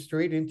go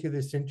straight into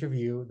this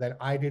interview that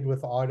I did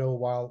with Otto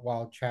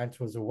while Chance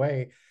was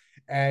away.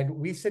 And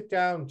we sit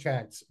down,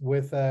 Chance,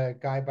 with a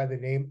guy by the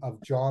name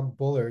of John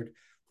Bullard,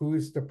 who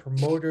is the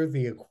promoter,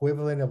 the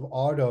equivalent of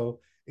Otto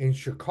in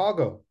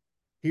Chicago.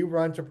 He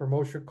runs a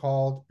promotion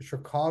called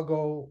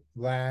Chicago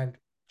Land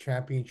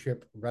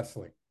Championship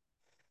Wrestling.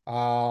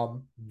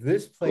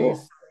 This Cool.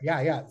 place,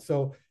 yeah, yeah.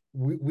 So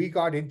we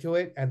got into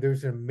it, and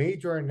there's a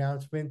major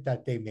announcement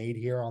that they made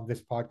here on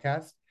this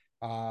podcast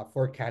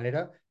for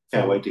Canada.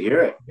 Can't So wait to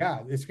hear it. yeah,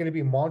 it's going to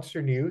be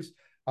monster news.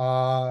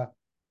 Uh,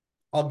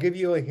 I'll give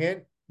you a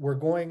hint. We're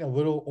going a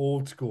little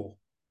old school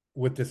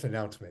with this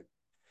announcement.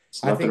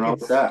 There's I nothing think wrong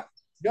with that.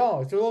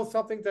 no, it's a little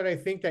something that I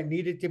think that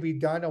needed to be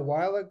done a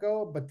while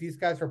ago, but these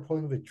guys are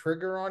pulling the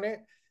trigger on it.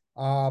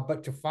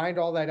 But to find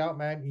all that out,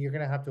 man, you're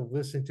gonna have to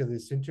listen to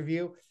this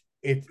interview.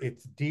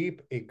 It's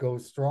deep, it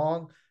goes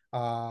strong.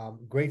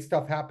 Great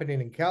stuff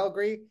happening in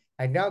Calgary.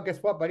 And now guess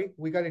what, buddy?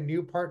 We got a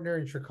new partner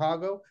in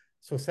Chicago.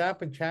 So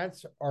Samp and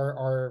Chance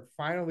are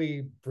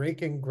finally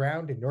breaking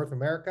ground in North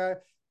America.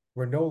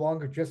 We're no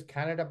longer just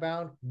Canada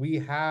bound. We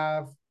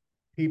have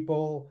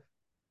people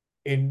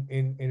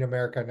in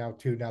America now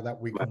too. Now that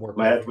we can work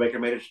Might over have to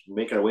here.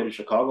 make our way to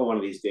Chicago one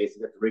of these days to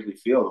get to Wrigley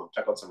Field and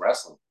check out some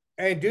wrestling.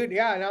 Hey, dude,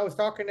 yeah, and I was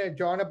talking to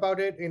John about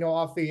it,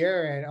 off the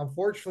air, and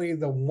unfortunately,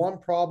 the one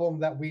problem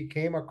that we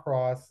came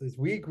across is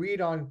we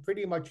agreed on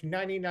pretty much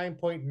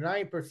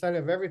 99.9%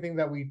 of everything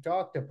that we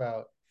talked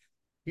about.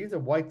 He's a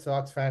White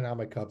Sox fan, I'm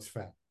a Cubs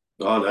fan.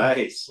 Oh,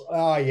 nice.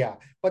 Oh, yeah,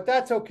 but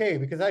that's okay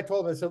because I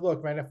told him, I said,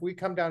 look, man, if we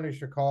come down to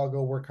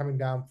Chicago, we're coming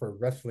down for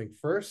wrestling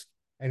first,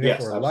 and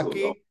Yes,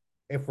 absolutely.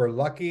 if we're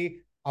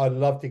lucky, I'd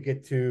love to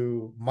get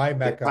to my If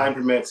Mecca. time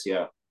permits,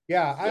 yeah.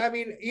 Yeah, Yeah. I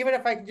mean, even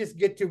if I can just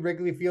get to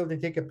Wrigley Field and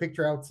take a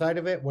picture outside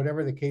of it,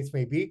 whatever the case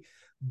may be.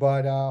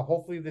 But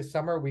hopefully this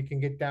summer we can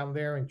get down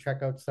there and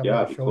check out some of Yeah,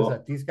 the it'd be shows cool.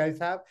 that these guys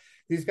have.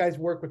 These guys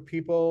work with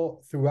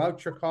people throughout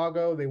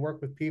Chicago. They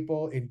work with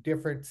people in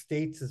different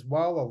states as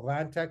well,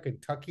 Atlanta,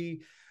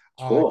 Kentucky.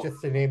 Cool.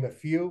 just to name a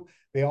few.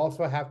 They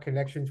also have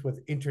connections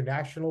with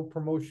international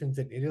promotions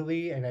in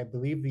Italy and I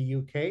believe the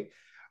UK.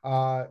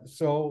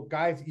 So,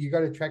 guys, you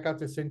got to check out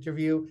this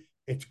interview.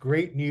 It's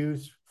great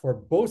news for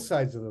both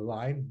sides of the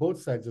line,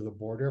 both sides of the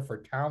border,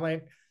 for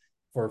talent,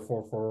 for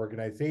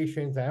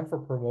organizations, and for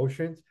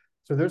promotions.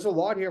 So there's a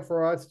lot here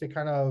for us to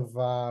kind of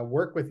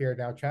work with here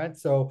now,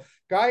 Chance. So,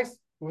 guys,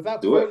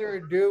 without Do it. further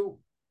ado,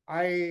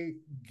 I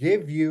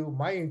give you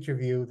my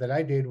interview that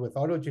I did with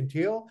Otto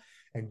Gentile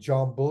and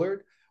John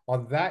Bullard.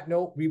 On that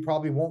note, we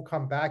probably won't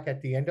come back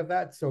at the end of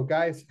that. So,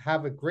 guys,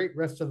 have a great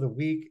rest of the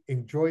week.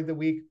 Enjoy the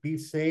week. Be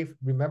safe.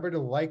 Remember to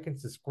like and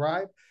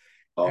subscribe.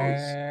 Always.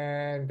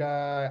 And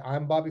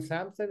I'm Bobby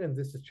Sampson, and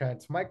this is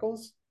Chance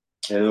Michaels.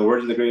 And in the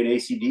words of the great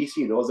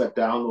ACDC, those that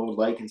download,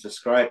 like, and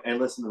subscribe and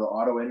listen to the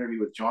Otto interview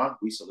with John,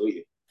 we salute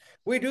you.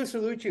 We do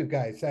salute you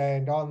guys.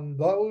 And on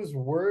those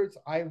words,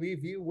 I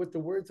leave you with the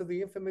words of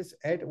the infamous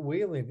Ed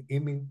Whalen.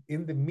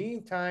 In the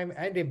meantime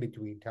and in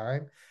between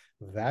time,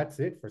 that's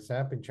it for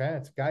Samp and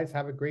Chance. Guys,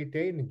 have a great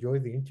day and enjoy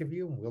the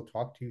interview, and we'll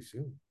talk to you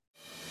soon.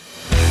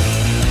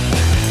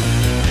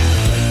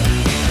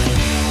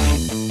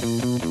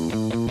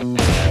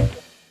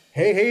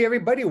 Hey,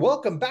 everybody.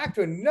 Welcome back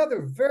to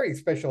another very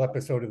special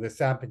episode of the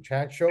Samp and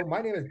Chance Show.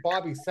 My name is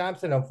Bobby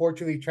Sampson.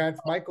 Unfortunately, Chance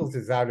Michaels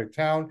is out of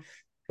town,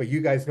 but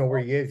you guys know where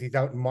he is. He's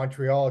out in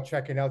Montreal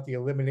checking out the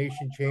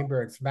Elimination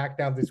Chamber and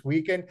SmackDown this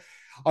weekend.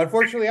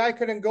 Unfortunately, I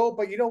couldn't go,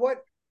 but you know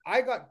what?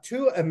 I got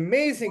two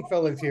amazing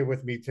fellas here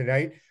with me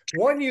tonight.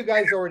 One you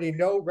guys already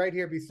know right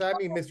here beside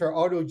me, Mr.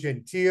 Otto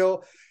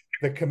Gentile,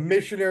 the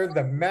commissioner,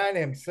 the man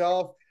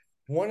himself,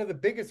 one of the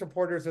biggest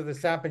supporters of the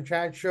Samp and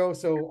Chance Show.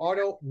 So,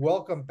 Otto,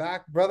 welcome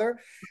back, brother.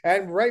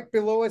 And right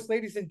below us,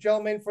 ladies and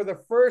gentlemen, for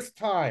the first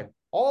time,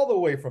 all the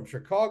way from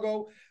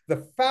Chicago,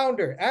 the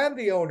founder and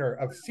the owner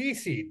of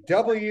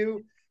CCW,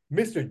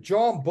 Mr.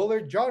 John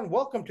Bullard. John,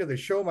 welcome to the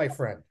show, my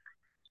friend.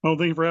 Well,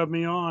 thank you for having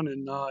me on,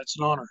 and it's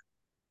an honor.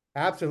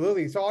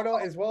 Absolutely. So, Otto,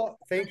 as well,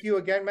 thank you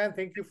again, man.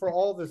 Thank you for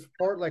all the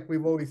support, like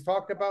we've always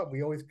talked about.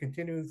 We always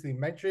continuously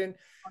mention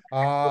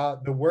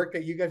the work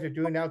that you guys are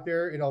doing out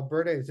there in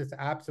Alberta is just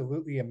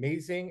absolutely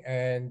amazing.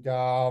 And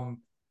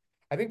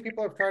I think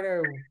people are trying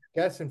to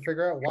guess and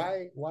figure out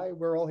why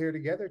we're all here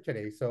together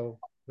today. So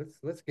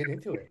let's get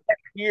into it.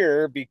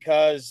 Here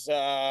because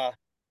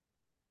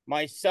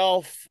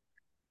myself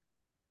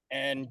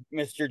and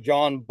Mr.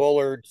 John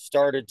Bullard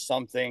started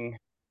something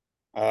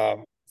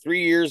 3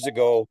 years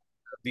ago,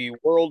 the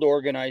World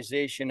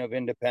Organization of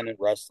Independent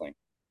Wrestling.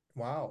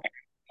 Wow.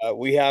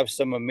 We have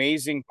some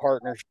amazing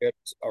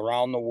partnerships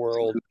around the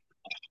world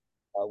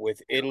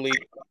with Italy,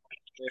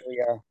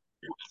 Australia,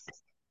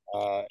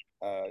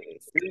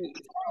 three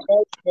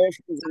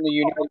promotions in the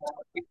United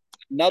States.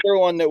 Another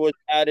one that was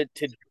added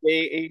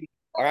today,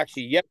 or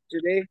actually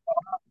yesterday,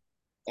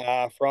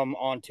 from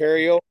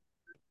Ontario.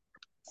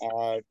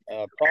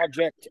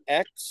 Project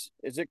X,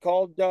 is it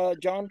called,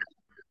 John?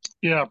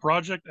 Yeah,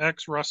 Project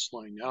X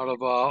Wrestling out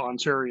of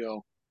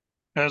Ontario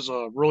has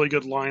a really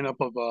good lineup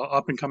of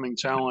up and coming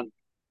talent,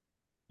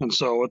 and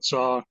so it's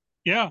the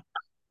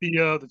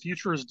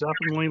future is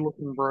definitely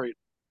looking bright.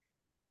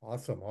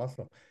 Awesome.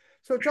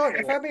 So, John,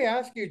 if I may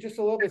ask you just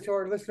a little bit so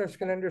our listeners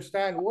can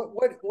understand,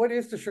 what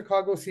is the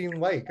Chicago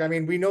scene like? I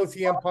mean, we know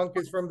CM Punk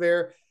is from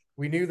there.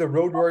 We knew the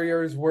Road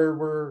Warriors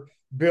were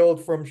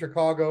built from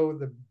Chicago,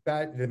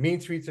 the mean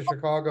streets of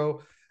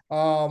Chicago.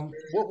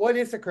 What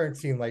is the current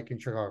scene like in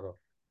Chicago?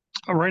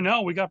 Right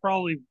now, we got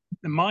probably,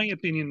 in my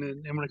opinion,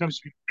 and when it comes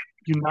to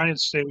United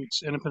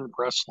States independent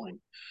wrestling,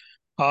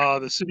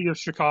 the city of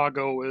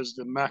Chicago is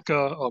the mecca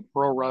of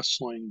pro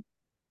wrestling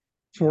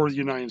for the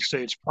United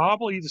States.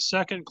 Probably the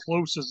second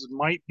closest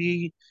might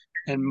be,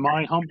 in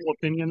my humble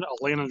opinion,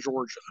 Atlanta,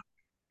 Georgia.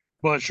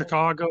 But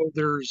Chicago,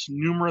 there's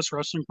numerous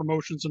wrestling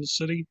promotions in the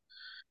city.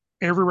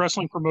 Every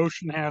wrestling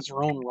promotion has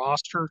their own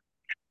roster.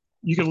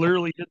 You can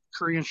literally hit the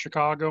Korean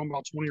Chicago, and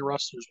about 20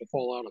 wrestlers will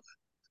fall out of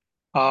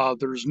it.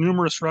 There's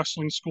numerous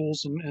wrestling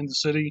schools in the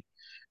city,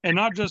 and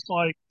not just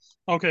like,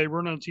 okay,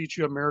 we're going to teach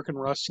you American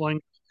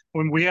wrestling.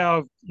 When we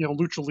have,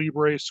 lucha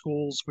libre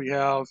schools, we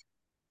have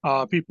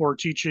people are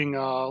teaching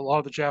a lot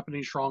of the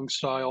Japanese strong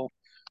style.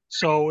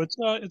 So it's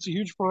a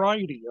huge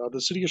variety.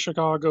 The city of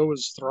Chicago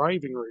is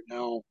thriving right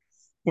now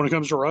when it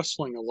comes to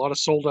wrestling. A lot of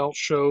sold out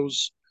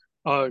shows,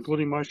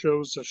 including my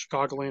shows,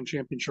 Chicagoland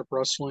Championship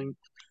Wrestling.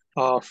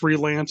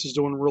 Freelance is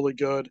doing really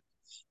good.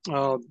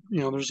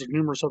 There's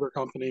numerous other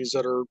companies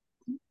that are,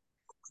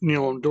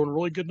 doing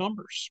really good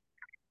numbers.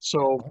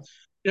 So,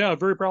 yeah,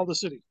 very proud of the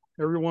city.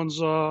 Everyone's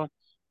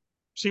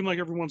seem like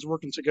everyone's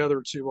working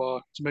together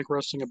to make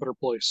wrestling a better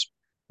place.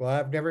 Well,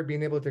 I've never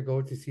been able to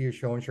go to see a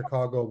show in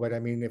Chicago, but I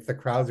mean, if the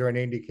crowds are an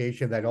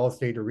indication that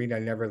Allstate Arena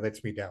never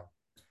lets me down.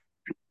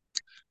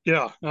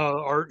 Yeah,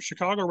 our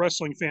Chicago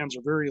wrestling fans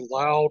are very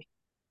loud,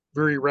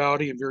 very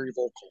rowdy, and very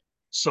vocal.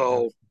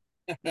 So,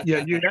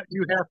 yeah, you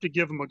have to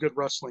give them a good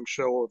wrestling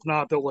show. If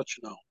not, they'll let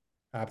you know.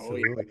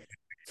 Absolutely.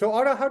 So,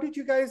 Otto, how did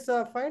you guys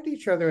find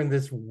each other in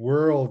this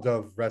world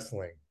of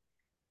wrestling?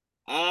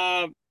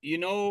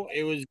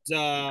 It was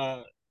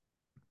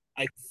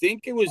I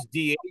think it was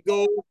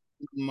Diego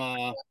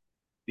from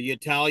the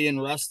Italian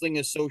Wrestling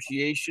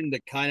Association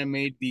that kind of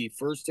made the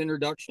first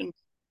introduction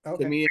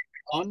to me and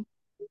John.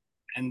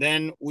 And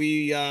then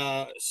we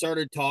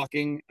started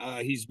talking.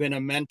 He's been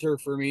a mentor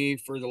for me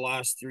for the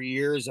last 3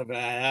 years. If I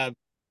have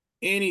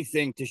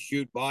anything to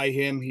shoot by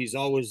him, he's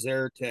always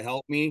there to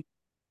help me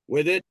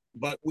with it.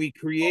 But we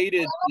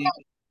created the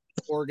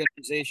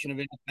Organization of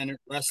Independent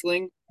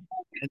Wrestling,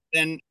 and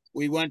then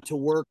we went to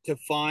work to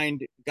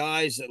find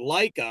guys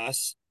like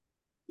us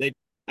that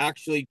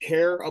actually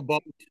care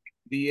about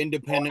the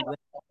independent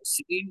wrestling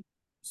scene.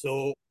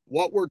 So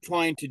what we're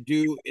trying to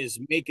do is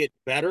make it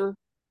better.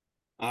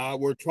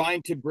 We're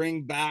trying to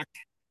bring back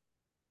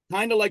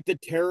kind of like the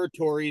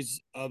territories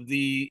of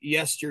the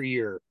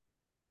yesteryear,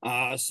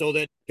 so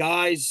that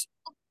guys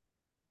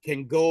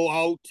can go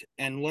out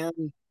and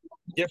learn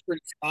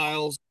different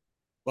styles,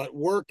 but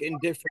work in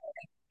different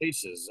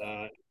places.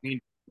 I mean,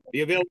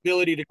 the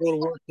availability to go to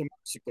work to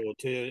Mexico,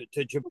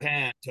 to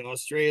Japan, to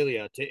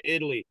Australia, to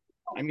Italy.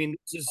 I mean,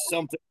 this is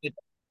something that,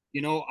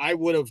 you know, I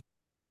would have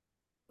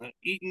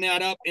eaten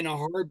that up in a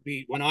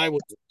heartbeat when I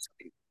was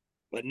listening.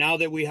 But now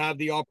that we have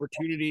the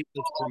opportunity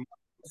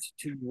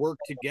to work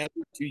together,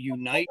 to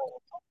unite a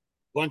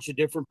bunch of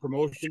different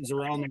promotions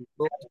around the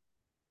world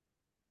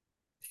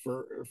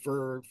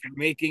for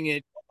making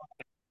it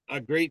a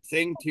great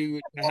thing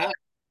to have,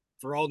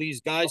 for all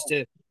these guys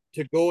to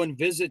go and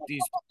visit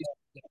these places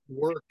that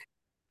work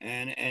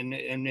and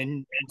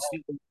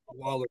see them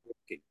while they're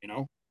working, you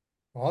know.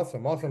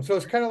 Awesome. So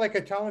it's kind of like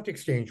a talent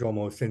exchange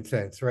almost, in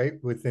sense, right?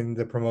 Within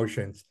the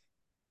promotions.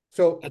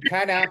 So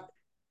CanAm,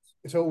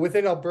 so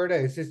within Alberta,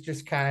 is this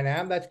just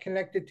CanAm that's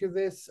connected to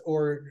this,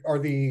 or are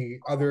the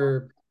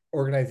other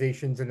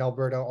organizations in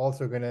Alberta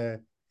also going to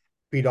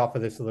feed off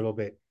of this a little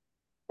bit,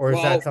 or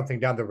is that something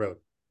down the road?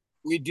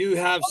 We do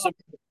have some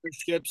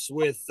partnerships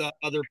with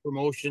other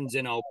promotions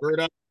in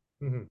Alberta.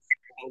 Mm-hmm.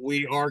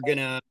 We are going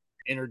to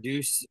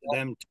introduce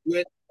them to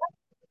it,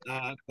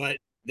 but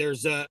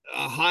there's a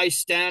high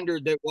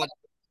standard that what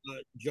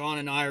John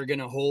and I are going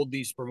to hold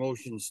these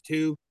promotions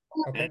to.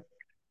 Okay. And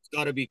it's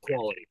got to be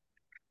quality.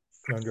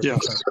 100%.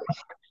 Yes.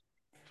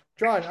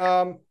 John,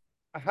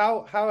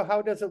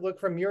 how does it look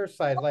from your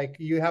side? Like,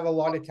 you have a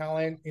lot of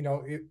talent, you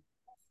know.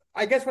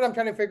 I guess what I'm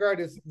trying to figure out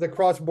is the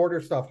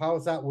cross-border stuff. How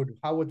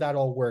would that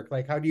all work?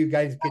 Like, how do you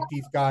guys get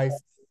these guys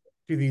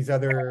to these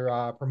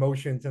other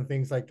promotions and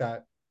things like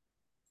that?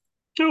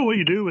 So what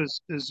you do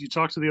is you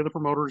talk to the other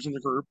promoters in the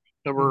group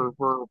that we're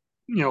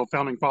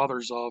founding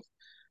fathers of,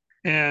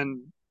 and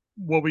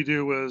what we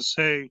do is,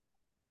 hey,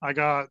 I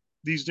got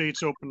these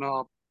dates open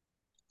up.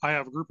 I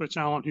have a group of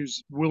talent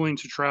who's willing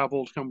to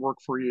travel to come work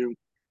for you.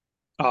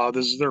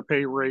 This is their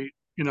pay rate.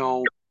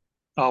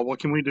 What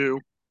can we do?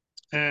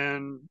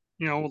 And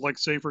like,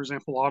 say for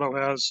example, Otto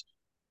has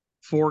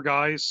 4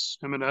 guys.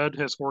 Him and Ed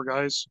has 4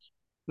 guys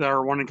that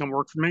are wanting to come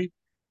work for me.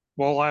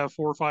 Well, I have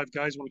 4 or 5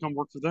 guys who want to come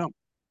work for them.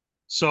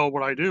 So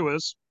what I do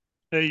is,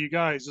 hey, you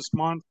guys, this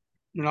month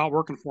you're not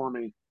working for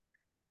me.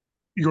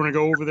 You're going to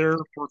go over there,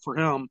 work for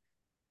him.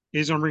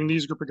 He's going to bring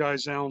these group of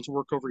guys down to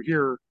work over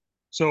here.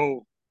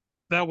 So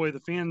that way the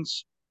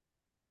fans,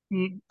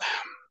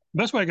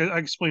 best way I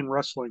explain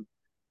wrestling,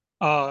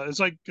 it's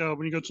like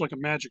when you go to like a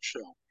magic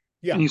show,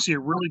 and you see a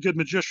really good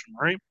magician,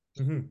 right?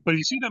 Mm-hmm. But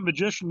you see that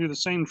magician do the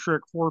same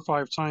trick 4 or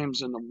 5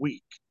 times in a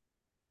week.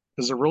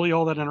 Is it really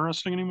all that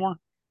interesting anymore?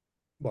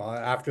 Well,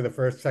 after the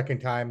first, second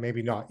time,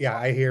 maybe not. Yeah,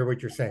 I hear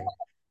what you're saying.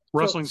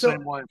 Wrestling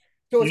same way.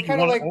 So it's You kind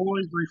of want like, to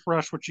always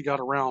refresh what you got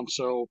around,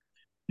 so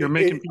you're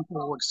making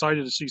people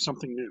excited to see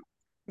something new.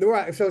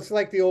 Right. So it's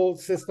like the old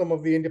system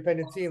of the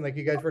independent scene, like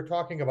you guys were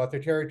talking about, the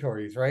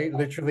territories, right?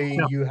 Literally,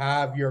 Yeah. you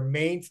have your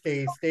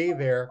mainstays stay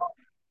there,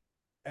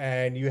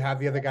 and you have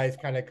the other guys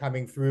kind of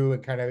coming through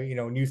and kind of,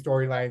 new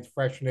storylines,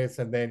 freshness,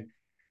 and then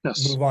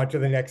Yes. move on to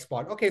the next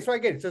spot. Okay, so I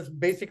get it. So it's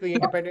basically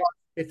independent.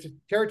 It's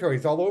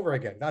territories all over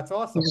again. That's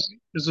awesome.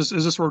 Is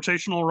this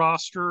rotational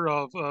roster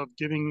of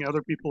giving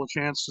other people a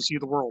chance to see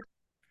the world?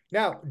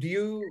 Now,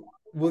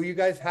 will you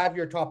guys have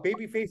your top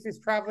baby faces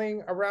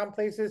traveling around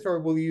places, or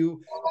will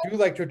you do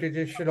like your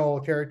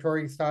traditional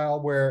territory style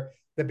where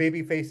the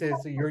baby faces,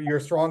 your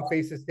strong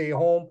faces stay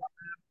home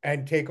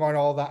and take on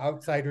all the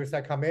outsiders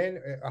that come in?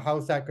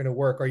 How's that going to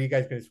work? Are you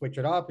guys going to switch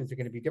it up? Is it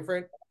going to be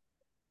different?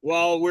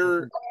 Well,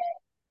 we're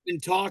been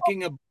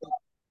talking about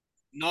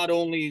not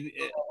only,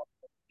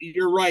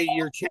 you're right,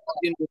 your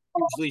champion would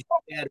usually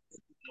stay at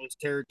those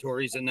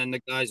territories, and then the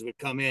guys would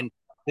come in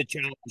to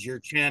challenge your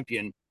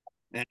champion.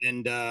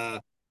 And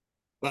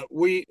but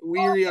we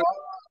are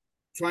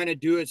trying to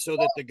do it so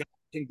that the guys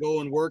can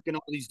go and work in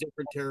all these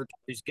different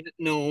territories, get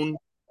known,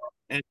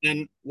 and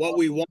then what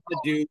we want to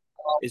do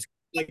is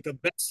like the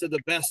best of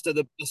the best of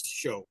the best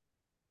show,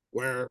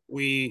 where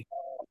we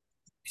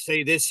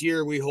say this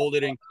year we hold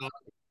it in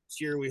Colorado,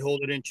 this year we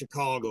hold it in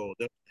Chicago,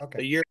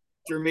 the year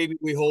after maybe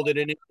we hold it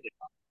in Italy.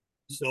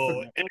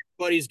 So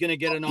everybody's going to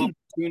get an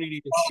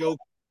opportunity to show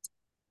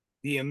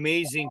the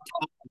amazing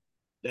talent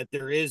that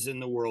there is in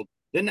the world.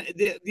 Then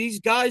these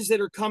guys that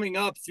are coming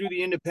up through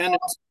the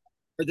independents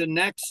are the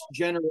next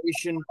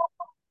generation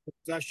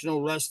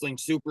professional wrestling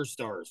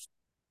superstars.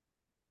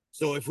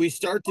 So if we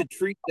start to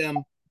treat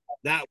them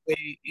that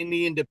way in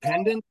the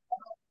independent,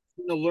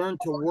 they're going to learn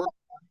to work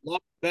a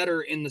lot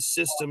better in the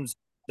systems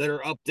that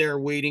are up there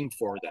waiting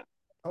for them.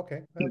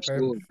 Okay,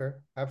 fair,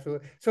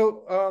 absolutely.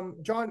 So,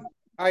 John,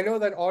 I know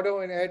that Otto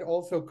and Ed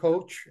also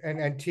coach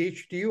and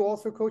teach. Do you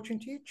also coach and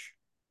teach?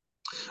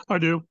 I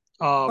do,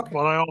 Okay.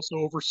 but I also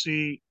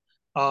oversee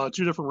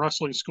two different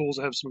wrestling schools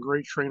that have some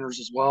great trainers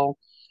as well.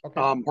 Okay.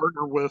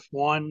 Partner with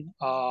one,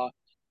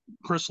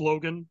 Chris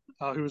Logan,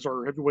 who's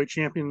our heavyweight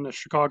champion in the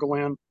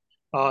Chicagoland.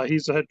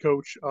 He's the head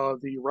coach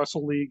of the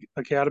Wrestle League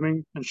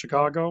Academy in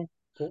Chicago.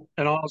 Cool.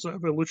 And I also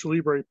have a Lucha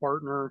Libre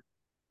partner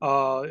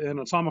in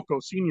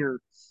Atomico Senior,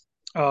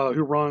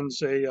 who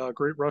runs a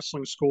great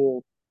wrestling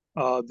school,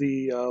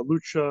 the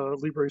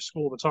Lucha Libre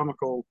School of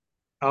Atomico,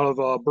 out of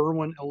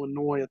Berwyn,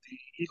 Illinois, at the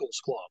Eagles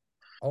Club.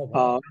 Oh,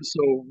 wow.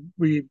 So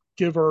we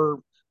give our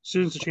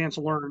students a chance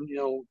to learn,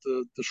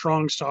 the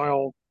strong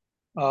style,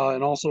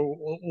 and also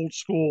old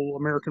school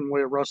American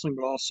way of wrestling,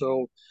 but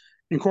also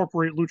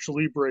incorporate lucha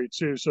libre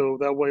too. So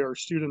that way, our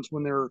students,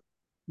 when they're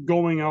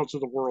going out to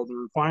the world,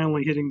 they're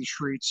finally hitting the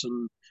streets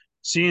and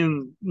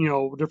seeing,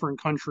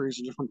 different countries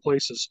and different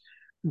places,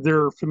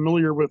 they're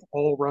familiar with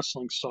all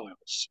wrestling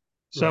styles.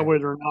 So that way,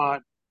 they're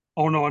not,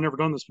 oh no, I've never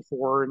done this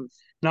before, and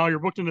now you're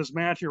booked in this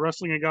match, you're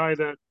wrestling a guy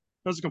that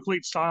does a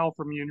complete style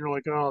from you, and you're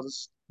like, oh,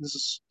 this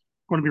is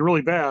going to be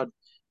really bad.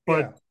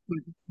 But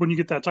when you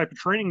get that type of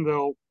training,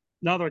 though,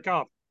 now they're like,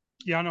 oh,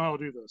 yeah, I know how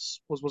to do this.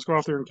 Let's go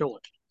out there and kill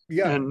it.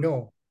 Yeah, and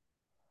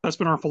that's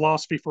been our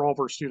philosophy for all of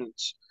our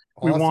students.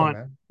 Awesome,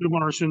 we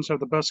want our students to have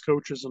the best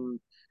coaches and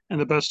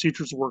the best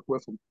teachers to work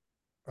with them.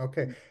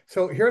 Okay,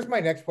 so here's my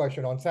next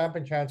question. On Samp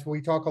and Chance,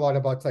 we talk a lot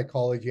about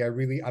psychology.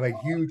 I'm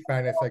a huge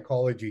fan of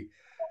psychology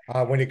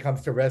when it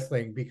comes to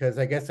wrestling, because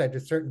I guess at a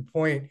certain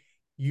point,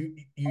 you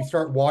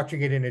start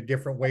watching it in a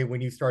different way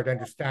when you start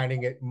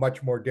understanding it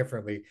much more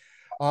differently.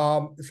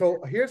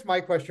 So here's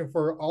my question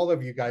for all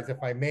of you guys, if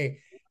I may.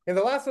 In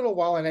the last little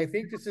while, and I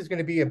think this is going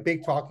to be a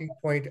big talking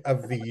point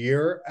of the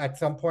year at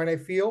some point, I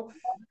feel,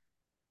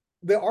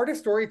 the art of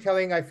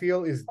storytelling, I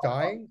feel, is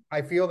dying.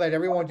 I feel that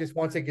everyone just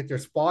wants to get their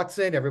spots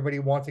in. Everybody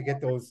wants to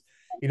get those,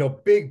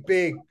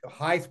 big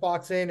high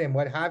spots in and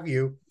what have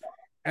you.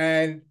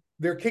 And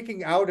they're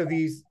kicking out of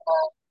these,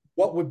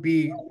 what would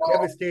be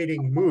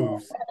devastating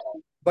moves,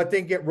 but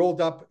then get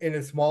rolled up in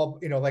a small,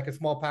 like a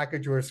small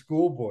package or a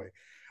schoolboy.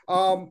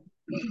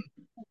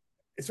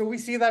 So we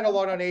see that a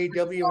lot on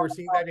AEW. We're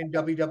seeing that in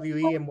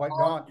WWE and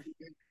whatnot,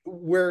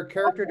 where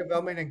character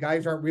development and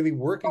guys aren't really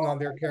working on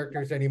their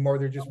characters anymore.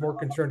 They're just more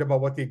concerned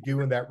about what they do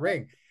in that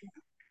ring.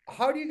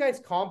 How do you guys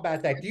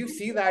combat that? Do you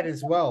see that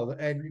as well?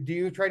 And do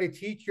you try to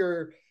teach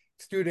your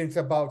students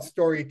about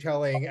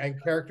storytelling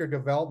and character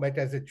development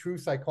as a true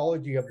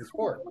psychology of the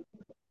sport?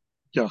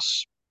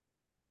 Yes.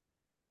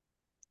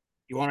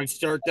 You want to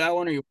start that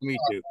one, or you want me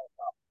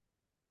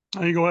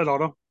to? You go ahead,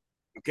 Otto.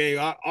 Okay,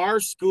 our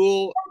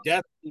school,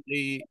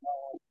 definitely,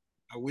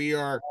 we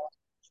are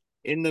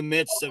in the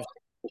midst of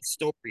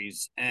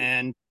stories,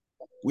 and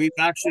we've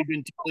actually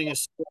been telling a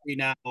story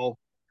now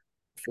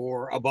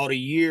for about a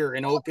year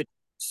in Oakland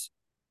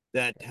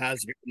that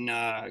has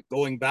been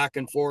going back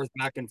and forth,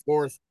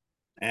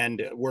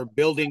 and we're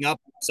building up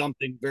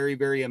something very,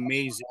 very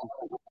amazing.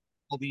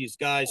 All these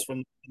guys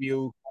from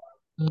WOIW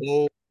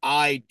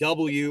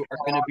are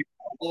going to be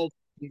involved,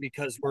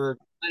 because we're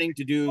planning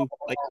to do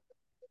like a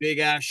big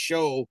ass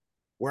show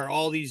where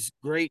all these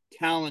great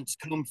talents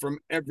come from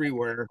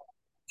everywhere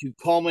to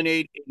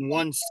culminate in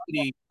one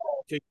city,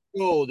 to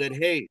show that,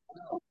 hey,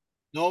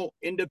 no,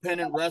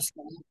 independent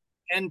wrestling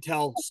can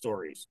tell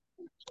stories.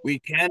 We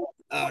can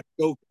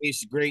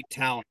showcase great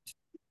talent.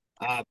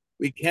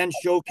 We can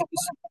showcase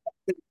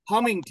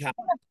coming talent.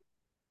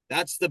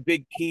 That's the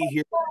big key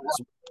here.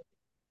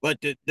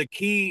 But the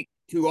key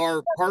to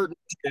our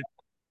partnership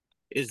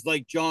is,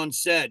 like John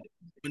said,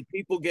 when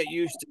people get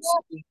used to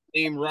seeing the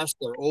same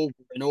wrestler over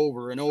and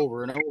over and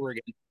over and over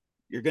again,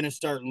 you're going to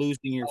start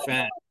losing your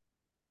fans.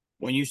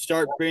 When you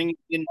start bringing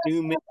in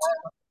new mix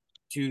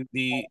to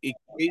the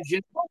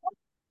equation,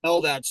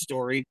 tell that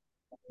story,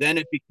 then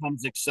it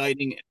becomes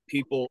exciting, and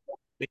people,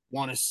 they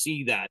want to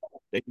see that.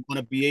 They want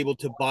to be able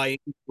to buy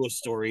into a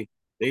story.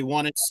 They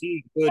want to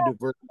see good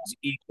versus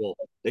evil.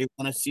 They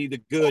want to see the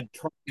good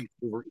triumph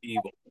over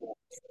evil.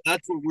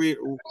 That's what we're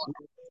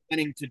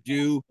planning to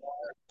do.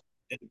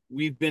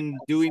 We've been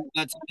doing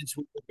that since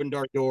we opened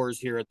our doors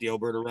here at the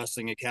Alberta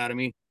Wrestling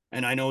Academy,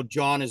 and I know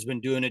John has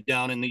been doing it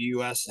down in the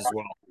U.S. as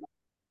well.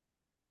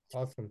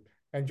 Awesome.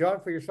 And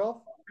John, for yourself?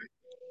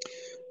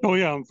 Oh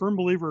yeah, I'm a firm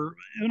believer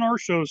in our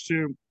shows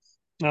too.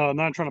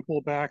 Not trying to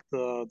pull back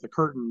the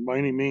curtain by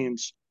any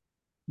means,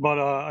 but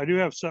I do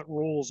have set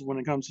rules when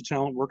it comes to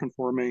talent working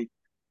for me.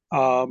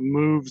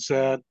 Moves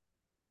that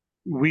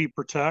we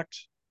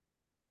protect.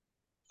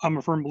 I'm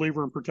a firm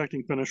believer in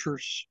protecting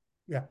finishers.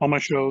 Yeah. On my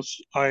shows,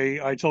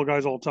 I tell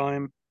guys all the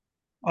time,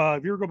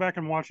 if you ever go back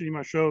and watch any of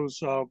my shows,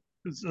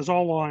 it's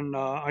all on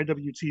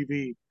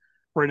IWTV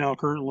right now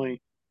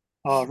currently,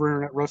 for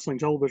internet wrestling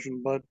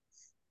television. But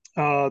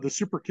the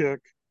super kick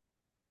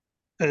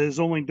is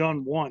only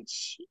done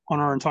once on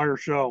our entire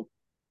show,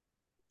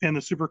 and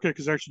the super kick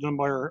is actually done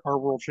by our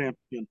world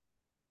champion.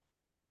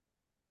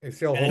 It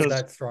still holds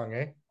that strong,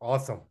 eh?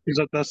 Awesome.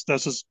 That's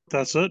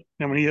it.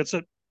 And when he hits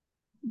it,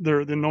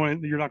 they're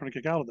knowing you're not going to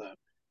kick out of that.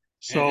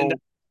 So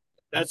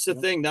that's the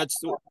thing. That's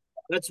what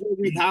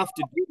we have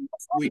to do.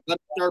 We got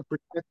to start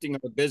protecting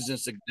our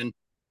business again.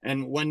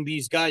 And when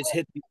these guys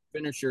hit these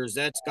finishers,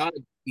 that's got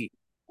to be.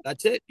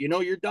 That's it. You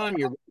know, you're done.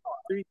 You're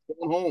going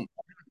home.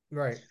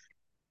 Right.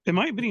 In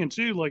my opinion,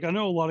 too, like I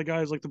know a lot of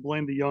guys like to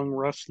blame the young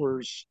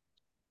wrestlers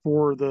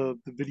for the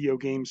video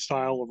game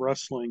style of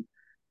wrestling,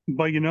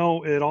 but you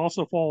know, it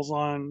also falls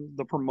on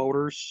the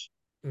promoters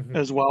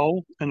as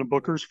well and the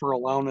bookers for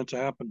allowing it to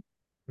happen.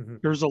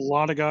 There's a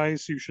lot of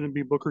guys who shouldn't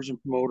be bookers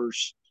and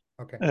promoters.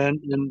 Okay.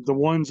 And the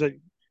ones that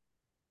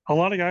a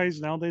lot of guys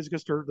nowadays, I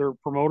guess they're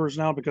promoters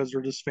now because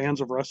they're just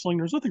fans of wrestling.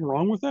 There's nothing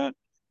wrong with that.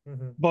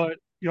 But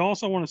you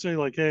also want to say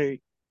like,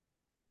 hey,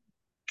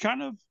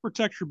 kind of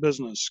protect your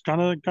business,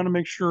 kind of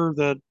make sure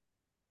that,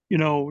 you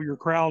know, your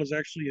crowd is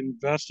actually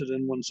invested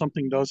in when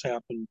something does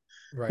happen.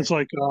 Right. It's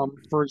like,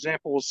 for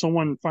example, if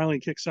someone finally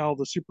kicks out of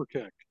the super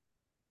kick,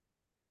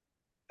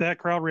 that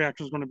crowd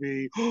reaction is going to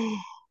be,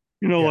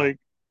 you know, like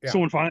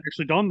someone finally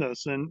actually done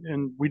this.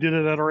 And we did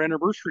it at our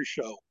anniversary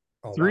show.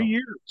 3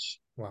 years.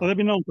 Let that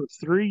be known, for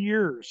 3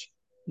 years,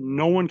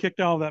 no one kicked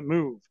out of that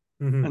move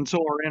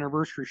until our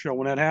anniversary show.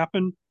 When that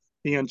happened,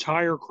 the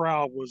entire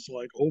crowd was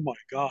like, "Oh my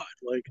god!"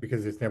 Like,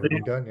 because it's never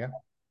been done.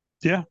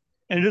 Yeah.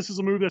 And this is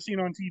a move that's seen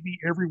on TV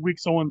every week.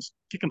 Someone's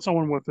kicking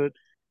someone with it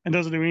and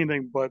doesn't do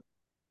anything, but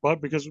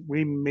because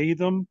we made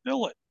them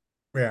feel it,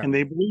 and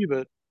they believe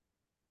it.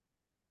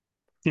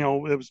 You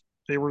know,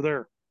 they were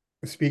there.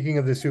 Speaking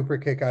of the super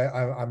kick,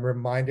 I'm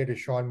reminded of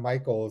Shawn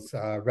Michaels'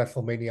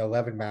 WrestleMania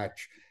 11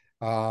 match.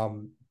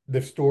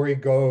 The story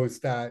goes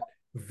that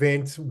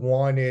Vince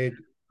wanted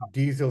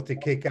Diesel to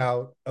kick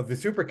out of the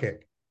super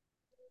kick.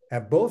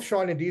 And both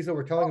Shawn and Diesel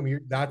were telling him,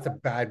 that's a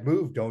bad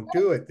move. Don't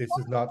do it. This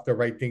is not the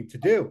right thing to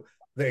do.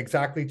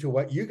 Exactly to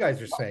what you guys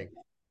are saying.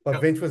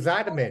 But Vince was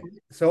adamant.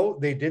 So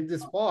they did the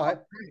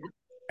spot.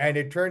 And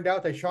it turned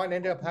out that Shawn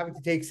ended up having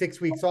to take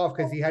 6 weeks off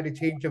because he had to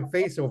change him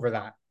face over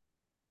that.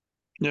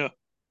 Yeah.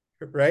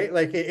 Right?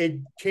 Like it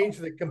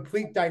changed the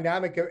complete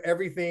dynamic of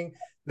everything,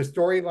 the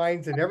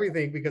storylines and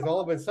everything, because all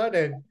of a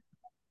sudden,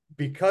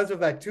 because of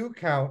that 2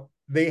 count,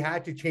 they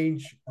had to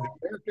change the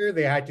character.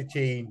 They had to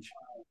change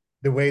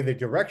the way the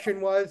direction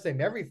was and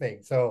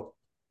everything. So,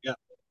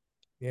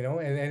 you know,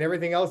 and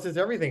everything else is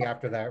everything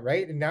after that,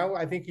 right? And now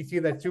I think you see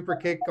that super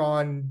kick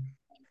on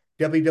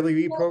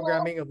WWE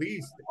programming at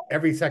least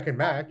every second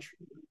match.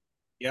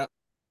 Yeah.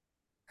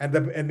 And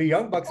the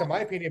Young Bucks, in my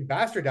opinion,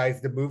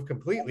 bastardized the move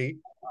completely.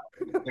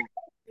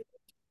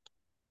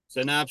 It's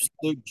an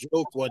absolute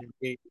joke what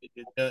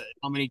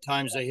how many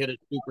times they hit a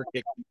super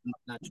kick.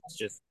 It's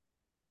just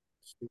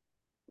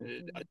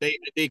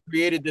they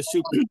created the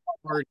super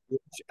card,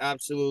 which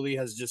absolutely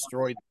has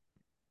destroyed.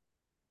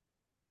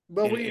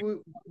 Well,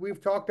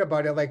 we've talked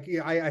about it. Like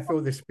I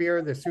throw the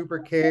spear, the super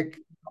kick,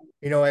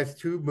 you know, as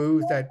 2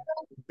 moves that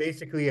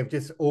basically have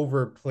just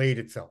overplayed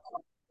itself.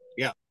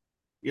 Yeah,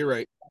 you're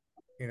right.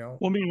 You know.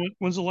 Well, I mean,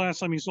 when's the last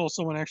time you saw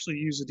someone actually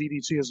use a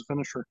DDT as a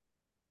finisher?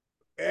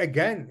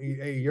 Again,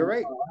 you're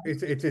right.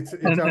 It's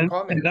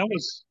uncommon.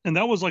 And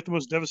that was like the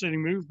most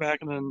devastating move back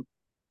in the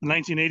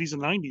 1980s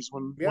and 90s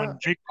when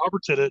Jake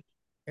Roberts hit it.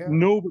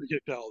 Nobody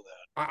kicked out of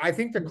that. I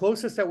think the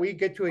closest that we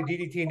get to a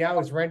DDT now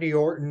is Randy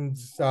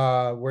Orton's,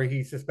 where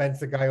he suspends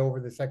the guy over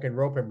the second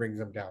rope and brings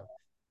him down.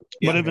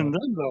 But even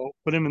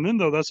then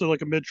though, that's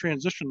like a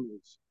mid-transition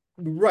move.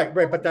 Right.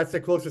 But that's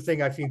the closest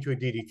thing I've seen to a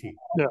DDT.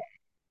 Yeah.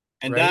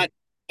 And that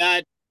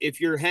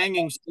if you're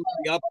hanging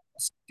somebody up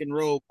the second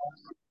rope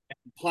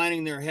and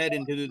planting their head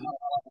into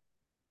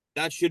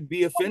that should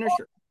be a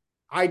finisher.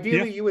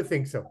 Ideally, you would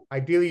think so.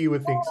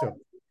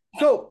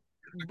 So,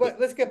 but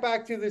let's get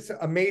back to this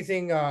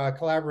amazing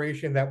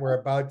collaboration that we're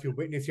about to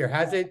witness here.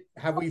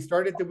 Have we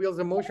started the wheels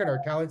in motion? Are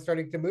talent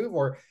starting to move,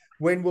 or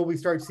when will we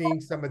start seeing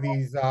some of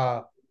these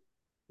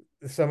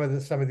some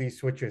of these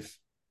switches?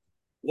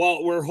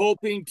 Well, we're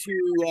hoping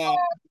to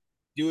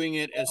doing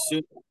it as soon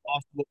as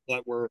possible,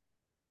 but we're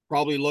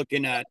probably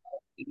looking at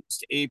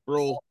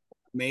April,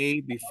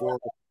 May before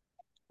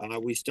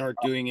we start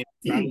doing it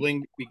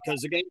traveling,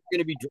 because again, we're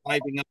going to be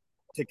driving up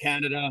to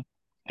Canada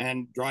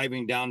and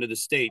driving down to the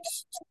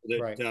States so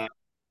that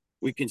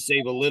we can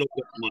save a little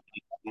bit of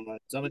money.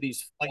 Some of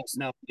these flights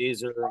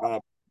nowadays are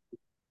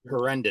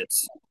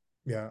horrendous.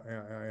 Yeah.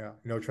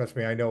 No, trust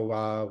me. I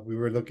know we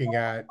were looking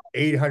at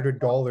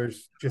 $800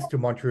 just to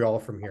Montreal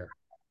from here.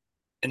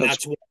 And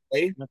that's one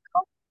way?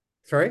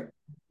 Sorry?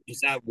 Is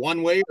that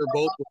one way or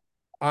both?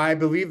 I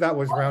believe that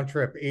was round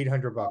trip,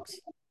 $800.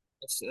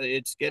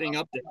 It's getting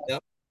up there.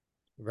 Yep.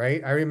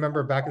 Right? I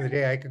remember back in the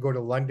day I could go to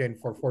London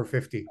for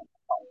 $450.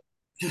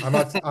 I'm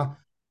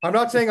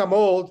not saying I'm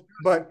old,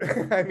 but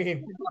I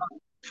mean,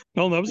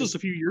 no, that was just a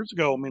few years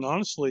ago. I mean,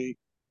 honestly,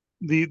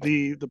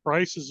 the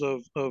prices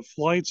of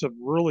flights have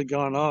really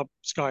gone up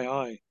sky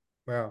high.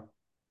 Wow.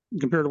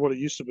 Compared to what it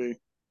used to be.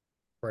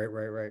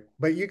 Right.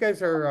 But you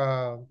guys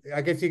are,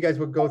 I guess you guys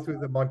would go through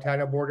the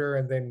Montana border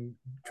and then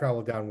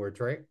travel downwards,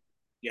 right?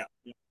 Yeah.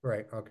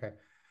 Right. Okay.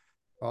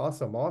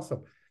 Awesome.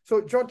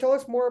 So, John, tell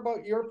us more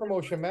about your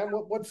promotion, man.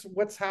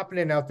 What's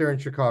happening out there in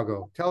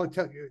Chicago?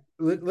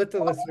 Let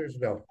the listeners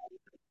know.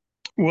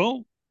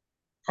 Well,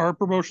 our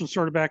promotion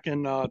started back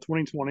in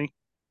 2020.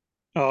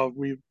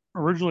 We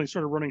originally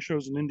started running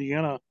shows in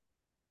Indiana,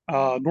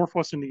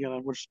 Northwest Indiana,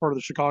 which is part of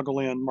the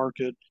Chicagoland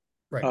market,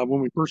 Right.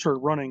 when we first started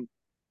running.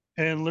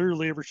 And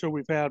literally every show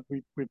we've had,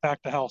 we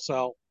packed the house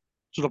out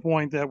to the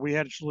point that we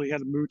actually had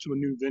to move to a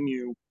new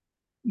venue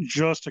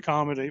just to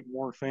accommodate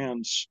more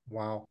fans.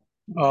 Wow.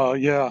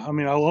 Yeah, I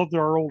mean, I loved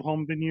our old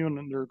home venue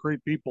and they're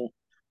great people,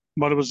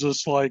 but it was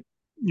just like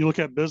you look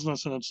at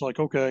business and it's like,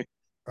 okay,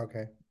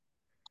 Okay.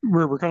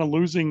 we're kind of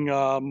losing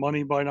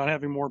money by not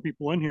having more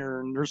people in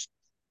here, and there's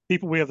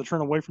people we have to turn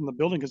away from the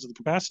building because of the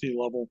capacity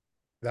level.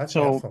 That's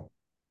So awesome.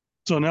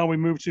 so now we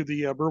moved to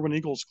the Bourbon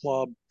Eagles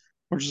Club,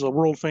 which is a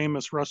world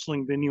famous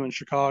wrestling venue in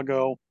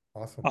Chicago.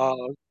 Awesome.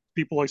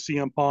 People like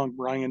CM Punk,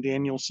 Bryan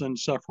Danielson,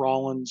 Seth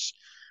Rollins,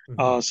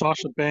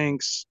 Sasha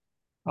Banks,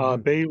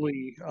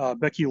 Bailey,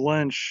 Becky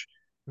Lynch,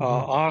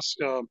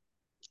 Asuka,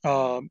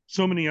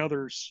 so many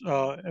others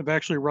have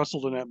actually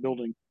wrestled in that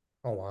building,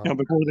 Oh, wow. you know,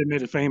 before they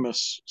made it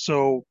famous.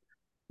 So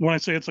when I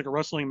say it's like a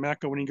wrestling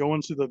mecca, when you go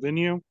into the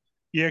venue,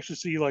 you actually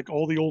see like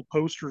all the old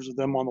posters of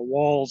them on the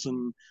walls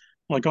and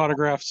like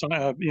autographs,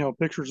 you know,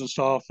 pictures and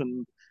stuff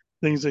and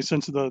things they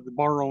sent to the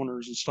bar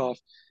owners and stuff.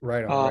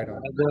 Right on.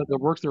 That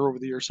worked there over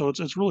the years. So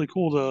it's really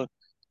cool to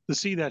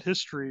see that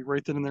history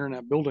right then and there in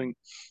that building.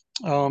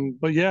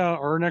 But yeah,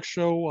 our next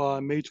show,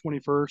 May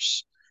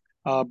 21st,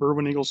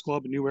 Bourbon Eagles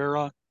Club, a new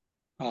era.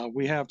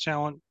 We have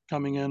talent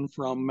coming in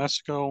from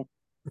Mexico,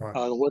 Wow.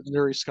 the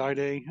legendary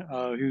Skyday,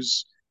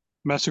 who's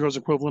Mexico's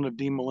equivalent of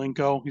Dean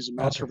Malenko. He's a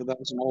master Okay. of a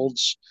thousand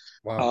holds.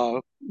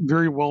 Wow.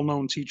 Very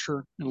well-known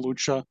teacher in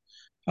lucha.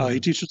 He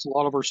teaches a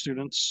lot of our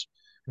students.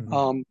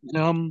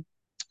 Him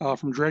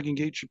from Dragon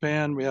Gate,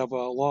 Japan. We have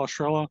La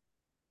Estrella,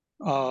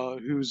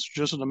 who's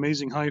just an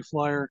amazing high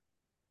flyer.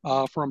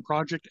 From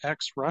Project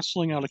X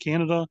Wrestling out of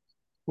Canada,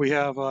 we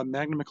have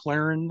Magna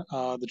McLaren,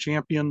 the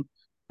champion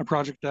of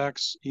Project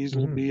X.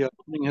 He'll be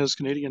putting his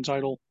Canadian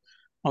title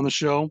on the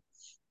show.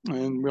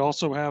 And we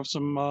also have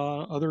some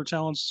other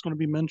talents that's going to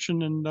be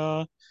mentioned in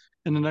the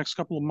next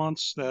couple of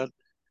months that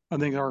I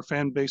think our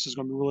fan base is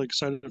going to be really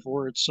excited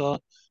for. It's kind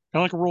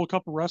of like a World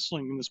Cup of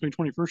Wrestling in this May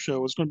 21st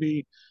show. It's going to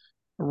be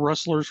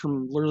wrestlers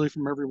from literally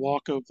from every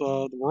walk of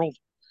the world.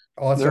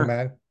 Awesome, There.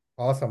 man.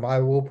 Awesome. I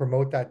will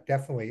promote that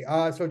definitely.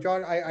 So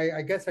John,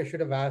 I guess I should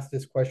have asked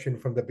this question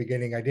from the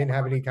beginning. I didn't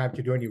have any time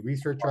to do any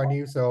research on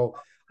you, so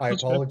I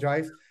That's good.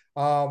 apologize.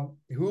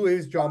 Who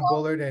is John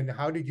Bullard and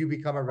how did you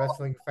become a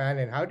wrestling fan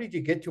and how did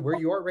you get to where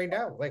you are right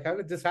now? Like, how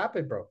did this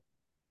happen, bro?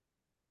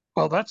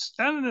 Well, that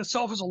in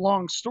itself is a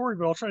long story,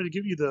 but I'll try to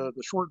give you the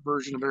short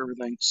version of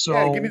everything.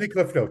 Yeah, give So, me the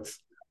cliff notes.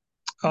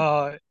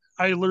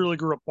 I literally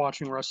grew up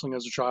watching wrestling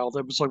as a child.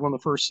 It was like one of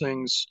the first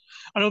things.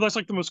 I know that's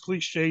like the most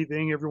cliche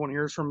thing everyone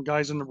hears from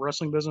guys in the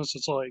wrestling business.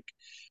 It's like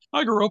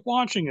I grew up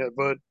watching it,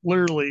 but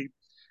literally,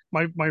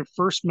 my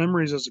first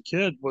memories as a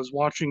kid was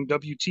watching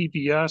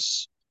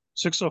WTBS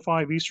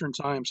 6:05 Eastern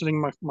Time,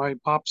 sitting in my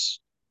pop's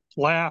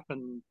lap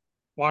and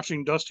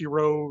watching Dusty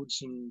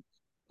Rhodes and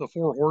the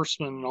Four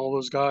Horsemen and all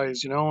those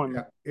guys, you know.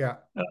 And Yeah.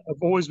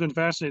 I've always been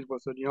fascinated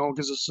with it, you know,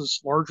 because it's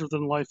just larger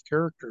than life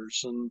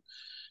characters. And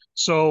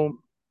so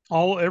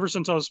all ever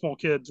since I was a small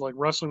kid, like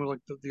wrestling was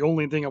like the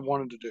only thing I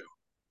wanted to do.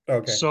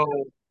 Okay. So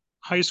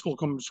high school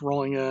comes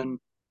rolling in,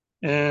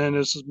 and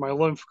this is my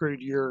 11th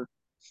grade year,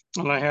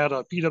 and I had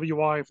a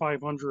PWI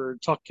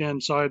 500 tucked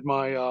inside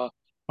my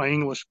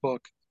English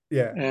book.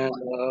 Yeah. And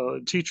a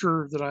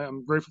teacher that I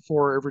am grateful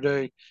for every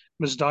day,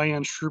 Miss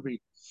Diane Struby,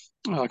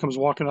 comes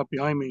walking up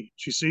behind me.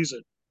 She sees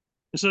it.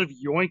 Instead of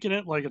yoinking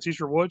it like a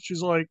teacher would,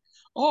 she's like,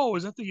 "Oh,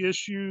 is that the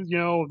issue? You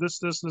know, this,"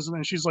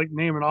 and she's like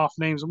naming off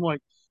names. I'm like,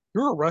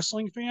 "You're a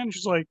wrestling fan?"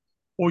 She's like,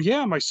 "Well,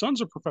 yeah, my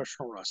son's a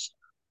professional wrestler."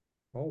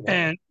 Oh, wow.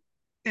 And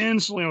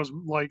instantly I was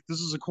like, "This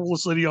is the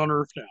coolest lady on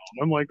earth now."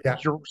 And I'm like, Yeah.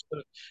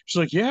 She's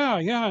like, "Yeah,"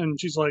 and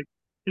she's like,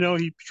 "You know,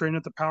 he trained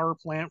at the power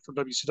plant for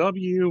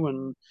WCW,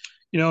 and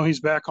you know, he's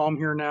back home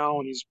here now,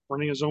 and he's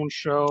running his own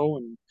show."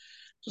 And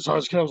so I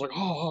was like,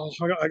 "Oh,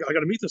 I got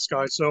to meet this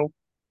guy." So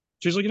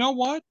she's like, "You know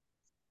what?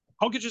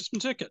 I'll get you some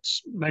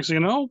tickets." Next thing you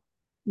know,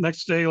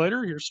 next day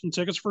later, here's some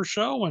tickets for a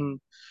show, and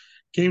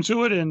came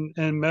to it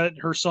and met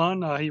her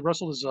son. He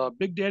wrestled as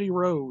Big Daddy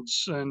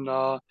Rhodes, and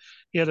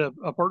he had a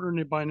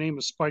partner by the name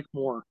of Spike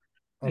Moore.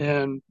 Okay.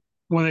 And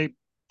when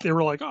they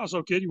were like, "Oh,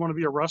 so kid, you want to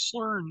be a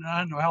wrestler?" And I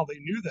don't know how they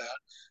knew that,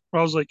 but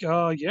I was like,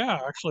 "Yeah,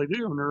 actually I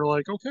do." And they're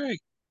like, "Okay,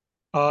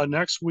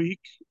 next week,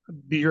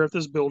 be here at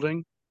this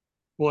building.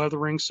 We'll have the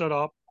ring set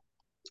up,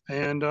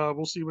 and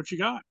we'll see what you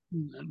got."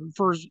 And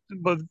first,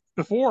 but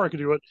before I could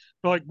do it,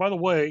 they're like, "By the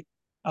way,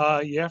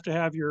 you have to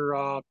have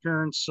your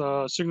parents'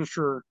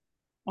 signature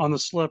on the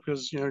slip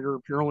because you know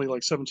you're only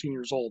like 17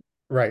 years old."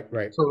 Right.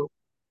 So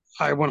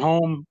I went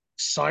home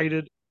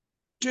excited.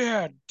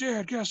 Dad,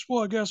 guess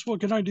what?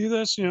 Can I do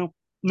this? You know,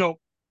 nope.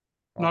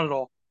 not at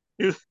all.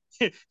 It,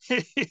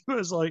 it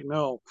was like,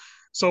 no.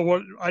 So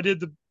what I did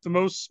the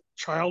most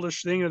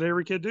childish thing that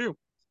every kid do.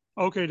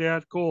 Okay,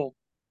 Dad, cool.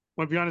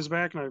 Went behind his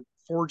back and I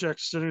forged that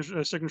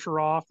signature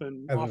off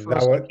and off And for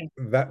us.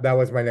 that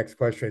was my next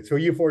question. So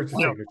you forged the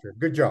signature.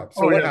 Good job.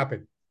 So what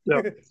happened?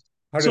 Yeah.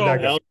 How did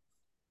that go?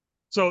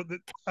 So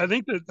I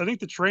think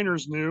the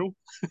trainers knew,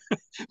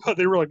 but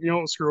they were like,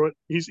 screw it.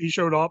 He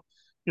showed up,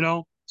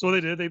 So what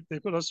they did, they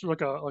put us through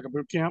like a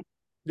boot camp.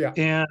 Yeah.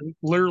 And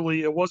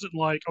literally, it wasn't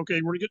like,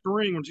 okay, we're gonna get in the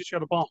ring, we're gonna teach you how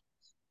to bump.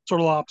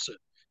 Sort of opposite.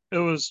 It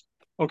was,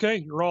 okay,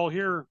 you're all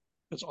here.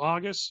 It's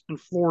August in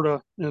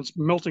Florida and it's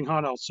melting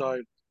hot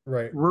outside.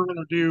 Right. We're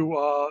gonna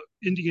do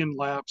Indian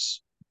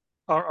laps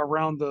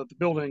around the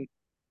building,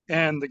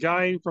 and the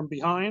guy from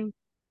behind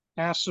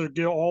has to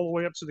get all the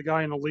way up to the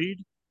guy in the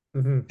lead.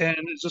 And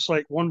it's just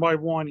like one by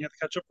one, you have to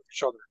catch up with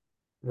each other,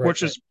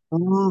 which is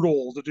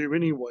brutal to do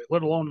anyway,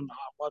 let alone in the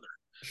hot weather.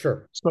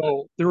 Sure.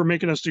 So they were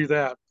making us do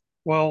that.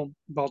 Well,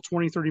 about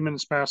 20, 30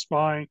 minutes passed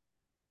by. A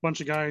bunch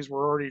of guys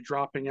were already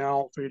dropping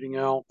out, fading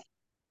out.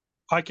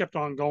 I kept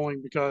on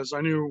going because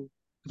I knew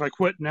if I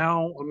quit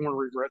now, I'm going to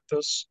regret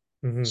this.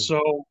 So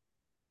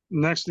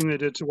next thing they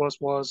did to us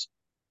was,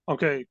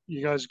 okay,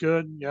 you guys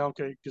good? Yeah,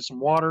 okay, get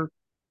some water.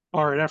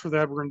 All right, after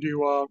that, we're gonna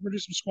do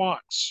some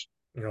squats.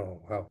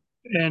 Oh, wow.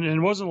 And it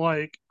wasn't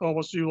like, oh,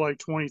 let's do like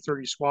 20,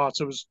 30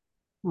 squats. It was,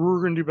 we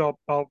were going to do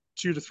about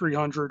 200 to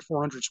 300,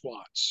 400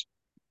 squats.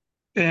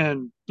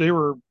 And they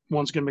were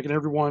once again making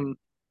everyone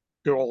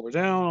go all the way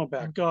down,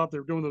 back up. They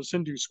were doing those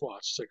Hindu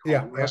squats.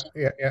 Yeah.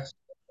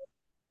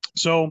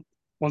 So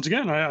once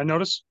again, I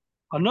noticed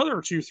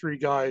another 2, 3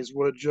 guys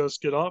would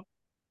just get up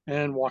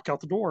and walk out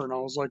the door. And I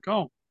was like,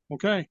 oh,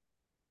 okay.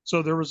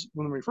 So there was,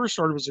 when we first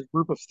started, it was a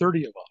group of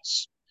 30 of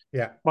us.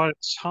 Yeah. By the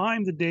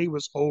time the day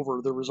was over,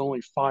 there was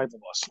only 5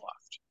 of us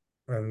left.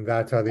 And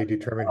that's how they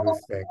determine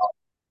who's staying.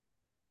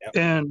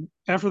 And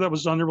after that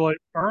was done, they were like,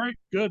 all right,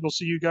 good. We'll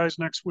see you guys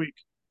next week.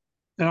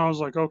 And I was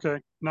like, okay.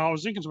 Now I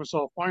was thinking to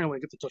myself, finally, I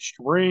get to touch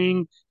the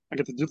ring. I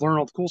get to learn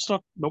all the cool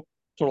stuff. Nope,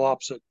 total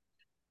opposite.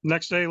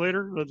 Next day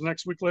later, the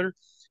next week later,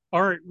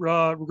 all right,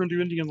 we're going to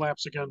do Indian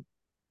laps again.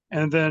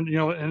 And then,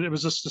 and it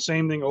was just the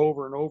same thing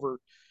over and over.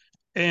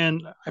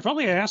 And I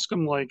finally asked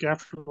them, like,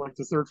 after like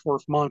the third,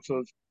 fourth month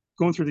of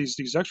going through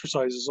these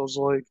exercises, I was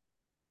like,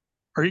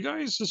 are you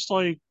guys just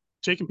like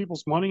taking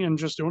people's money and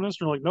just doing this?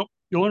 And they're like, nope,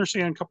 you'll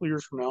understand a couple of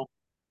years from now.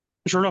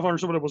 And sure enough, I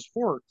understood what it was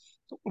for.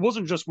 It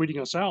wasn't just weeding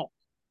us out.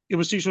 It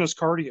was teaching us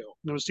cardio,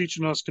 and it was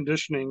teaching us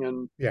conditioning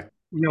and,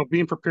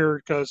 being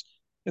prepared, because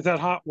if that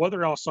hot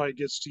weather outside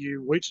gets to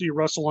you, wait till you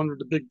wrestle under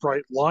the big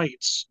bright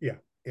lights. Yeah.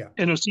 Yeah.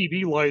 And those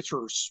TV lights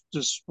are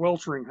just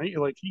sweltering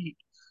like heat.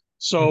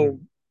 So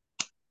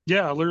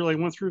yeah, I literally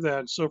went through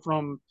that. So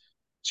from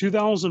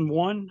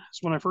 2001 is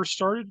when I first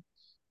started.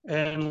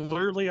 And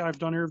literally, I've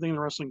done everything in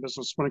the wrestling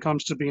business when it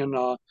comes to being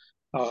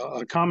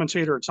a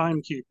commentator, a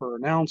timekeeper,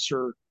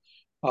 announcer,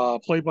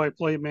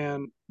 play-by-play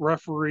man,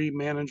 referee,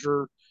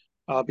 manager.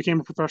 Became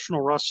a professional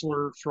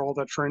wrestler through all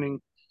that training.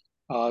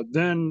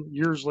 Then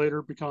years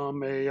later,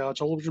 become a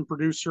television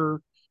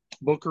producer,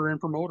 booker, and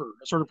promoter.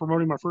 I started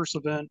promoting my first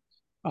event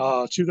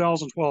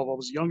 2012. I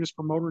was the youngest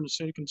promoter in the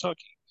state of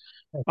Kentucky.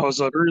 I was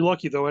very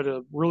lucky, though. I had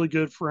a really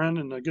good friend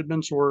and a good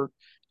mentor,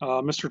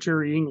 Mr.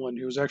 Terry England,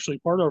 who was actually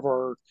part of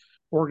our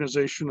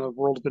organization of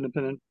World of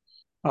Independent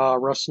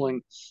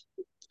Wrestling,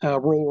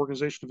 World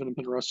Organization of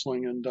Independent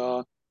Wrestling.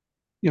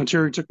 And,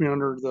 Terry took me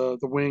under the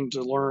wing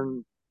to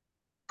learn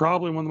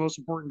probably one of the most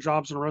important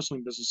jobs in the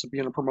wrestling business, of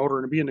being a promoter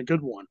and being a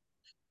good one.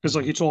 Because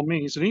like he told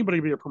me, he said, anybody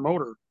can be a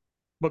promoter,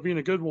 but being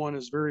a good one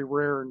is very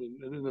rare and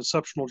an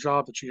exceptional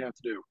job that you have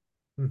to do.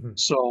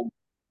 So,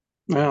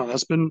 yeah,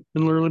 that's been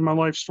literally my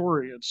life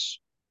story. It's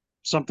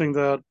something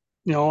that,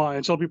 I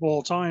tell people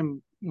all the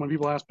time when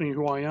people ask me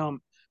who I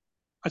am.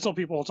 I tell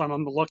people all the time,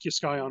 I'm the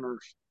luckiest guy on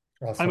earth.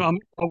 Awesome.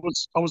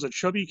 I was a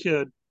chubby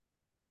kid.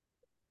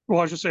 Well,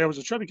 I should say I was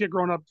a chubby kid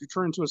growing up who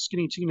turned into a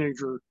skinny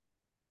teenager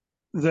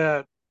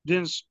that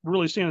didn't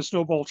really stand a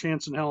snowball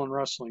chance in hell in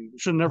wrestling.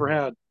 Should have never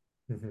had,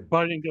 but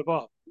I didn't give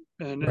up.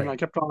 And I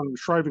kept on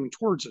striving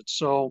towards it.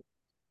 So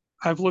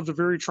I've lived a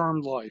very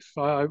charmed life.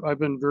 I've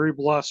been very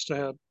blessed to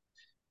have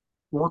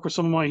worked with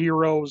some of my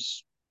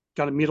heroes,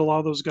 got to meet a lot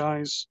of those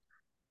guys,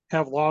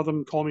 have a lot of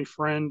them call me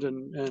friend,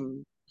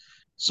 and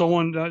some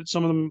of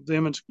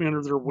them took me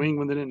under their wing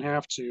when they didn't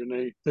have to,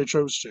 and they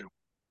chose to.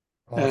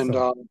 Awesome.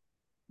 And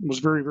was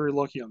very, very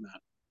lucky on that.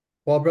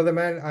 Well, brother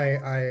man,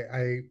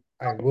 I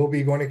will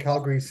be going to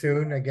Calgary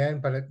soon again,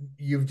 but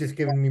you've just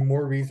given me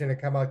more reason to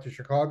come out to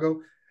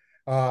Chicago.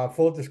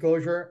 Full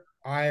disclosure,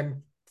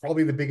 I'm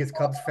probably the biggest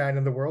Cubs fan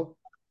in the world.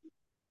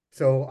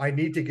 So I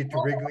need to get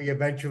to Wrigley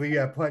eventually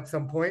at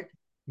some point.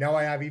 Now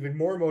I have even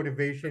more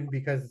motivation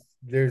because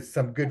there's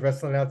some good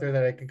wrestling out there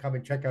that I can come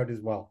and check out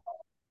as well.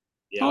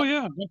 Yeah. Oh,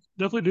 yeah,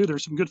 definitely do.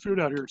 There's some good food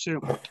out here,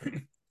 too.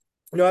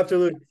 No,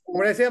 absolutely.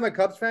 When I say I'm a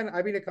Cubs fan,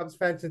 I've been a Cubs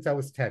fan since I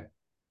was 10,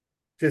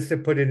 just to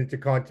put it into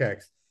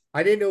context.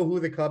 I didn't know who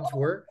the Cubs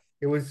were.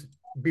 It was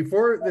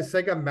before the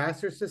Sega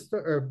Master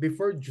System, or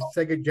before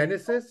Sega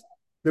Genesis,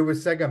 there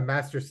was Sega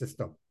Master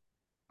System.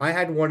 I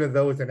had one of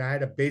those, and I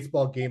had a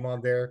baseball game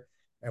on there,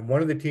 and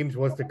one of the teams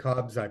was the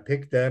Cubs. I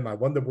picked them. I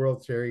won the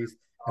World Series,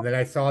 and then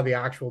I saw the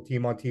actual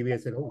team on TV. I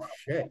said, "Oh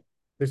shit,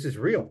 this is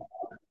real."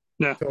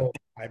 Yeah. So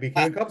I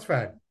became a Cubs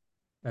fan,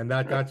 and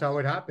that's how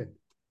it happened.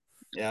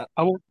 Yeah.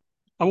 I won't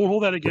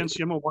hold that against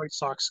you. I'm a White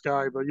Sox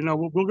guy, but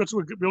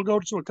we'll go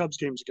to a Cubs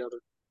game together.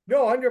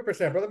 No,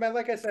 100%, brother, man.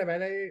 Like I said,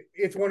 man,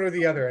 it's one or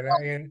the other,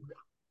 and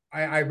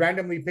I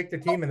randomly picked a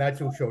team, and that's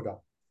who showed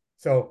up.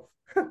 So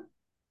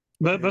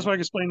But that's why I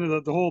explained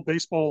the whole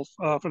baseball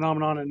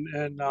phenomenon,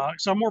 and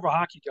so I'm more of a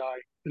hockey guy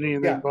than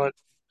anything. yeah, But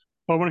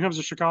when it comes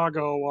to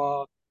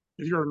Chicago,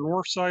 if you're a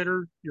North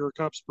Sider, you're a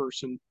Cubs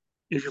person.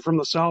 If you're from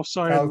the South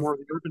Side, South, more of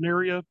the urban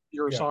area,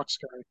 you're a yeah, Sox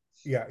guy.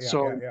 yeah.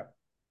 So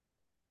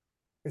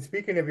And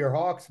speaking of your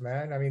Hawks,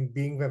 man, I mean,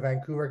 being a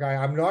Vancouver guy,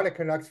 I'm not a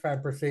Canucks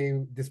fan per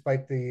se,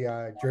 despite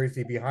the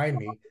jersey behind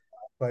me,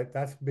 but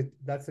that's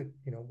a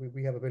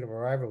we have a bit of a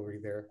rivalry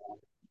there.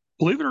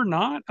 believe it or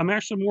not, I'm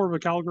actually more of a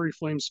Calgary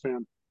Flames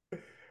fan.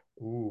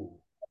 Ooh,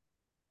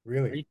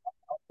 really?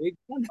 Big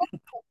one.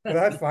 Well,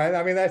 that's fine.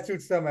 I mean, that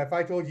suits some. If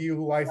I told you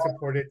who I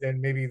supported,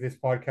 then maybe this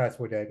podcast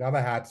would end. I'm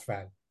a Habs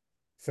fan,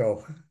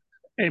 so.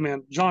 Hey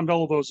man, John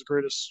Beliveau is the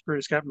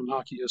greatest captain in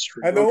hockey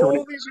history. And I don't care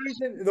what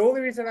the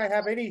only reason I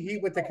have any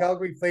heat with the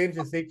Calgary Flames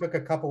is they took a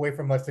cup away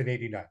from us in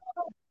 '89,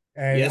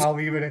 and Yes. I'll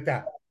leave it at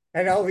that.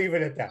 And I'll leave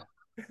it at that.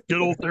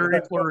 good old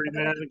Terry Fleury,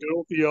 man, and good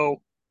old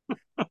Theo.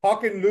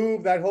 Hawk and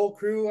Lube, that whole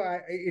crew.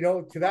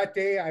 To that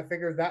day, I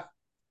figured that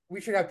we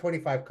should have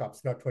 25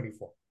 cups, not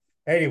 24.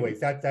 Anyways,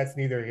 that's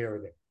neither here or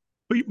there.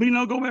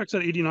 But go back to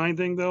that '89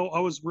 thing though. I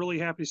was really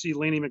happy to see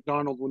Laney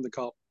McDonald win the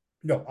cup.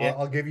 No, Yeah.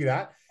 I'll give you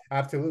that.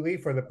 Absolutely,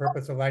 for the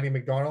purpose of Lanny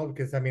McDonald,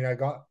 because I mean, I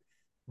got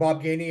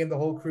Bob Gainey and the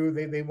whole crew.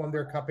 They won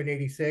their cup in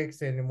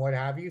 '86 and what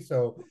have you.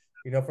 So,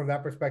 from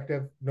that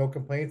perspective, no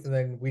complaints. And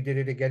then we did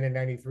it again in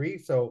 '93.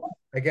 So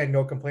again,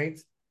 no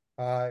complaints.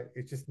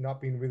 It's just not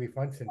been really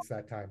fun since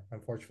that time,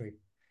 unfortunately.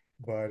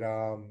 But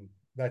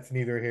that's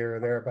neither here or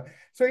there. But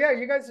so yeah,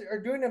 you guys are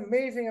doing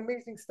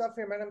amazing stuff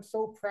here, man. I'm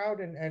so proud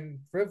and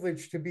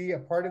privileged to be a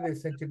part of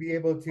this and to be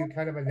able to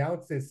kind of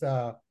announce this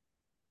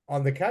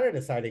on the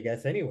Canada side, I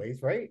guess,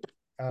 anyways, right?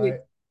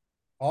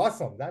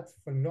 Awesome. That's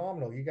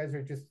phenomenal. You guys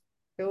are just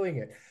killing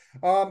it.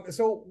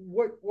 So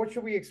what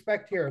should we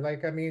expect here?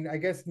 Like, I mean, I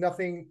guess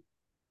nothing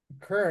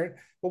current,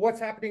 but what's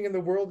happening in the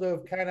world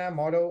of CanAm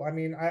Auto? I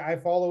mean, I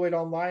follow it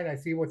online. I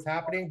see what's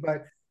happening,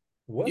 but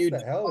what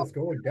the hell is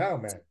going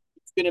down, man?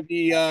 It's going to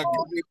be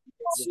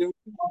soon.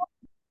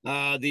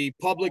 The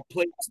Public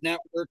Plates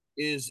Network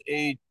is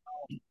a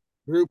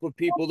group of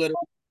people that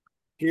are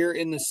here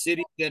in the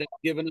city that have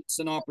given us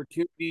an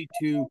opportunity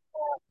to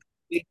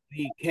create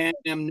the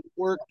CanAm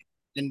network,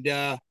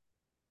 and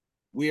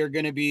we are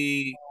going to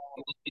be.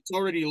 It's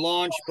already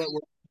launched, but we're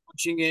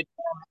launching it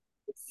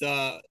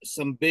with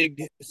some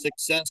big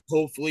success.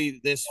 Hopefully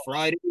this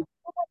Friday.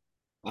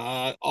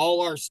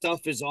 All our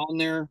stuff is on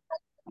there.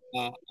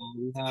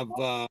 We have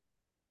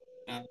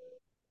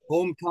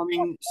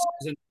Homecoming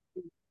season,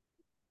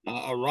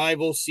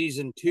 Arrival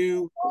season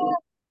 2.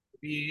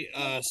 Be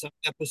some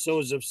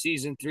episodes of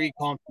season 3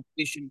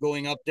 Confrontation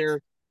going up there.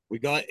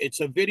 It's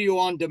a video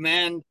on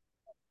demand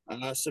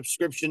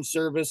subscription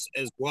service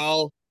as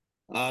well.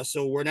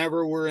 So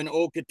whenever we're in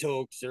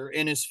Okotoks or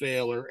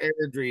Innisfail or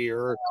Airdrie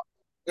or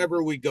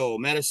wherever we go,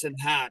 Medicine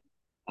Hat,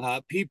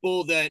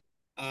 people that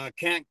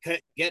can't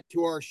get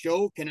to our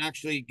show can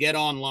actually get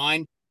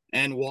online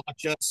and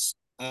watch us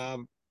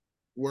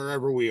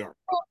wherever we are.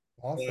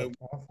 Awesome.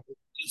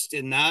 Just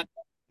in that,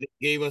 it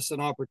gave us an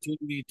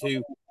opportunity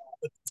to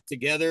put this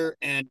together,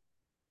 and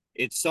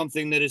it's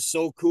something that is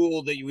so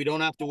cool that we don't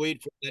have to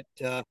wait for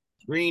that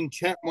green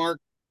check mark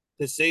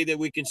to say that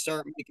we can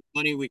start making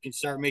money. We can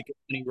start making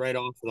money right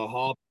off of the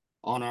hop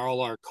on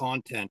all our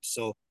content.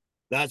 So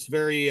that's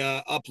very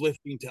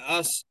uplifting to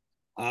us.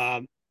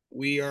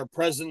 We are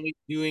presently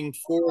doing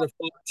 4 to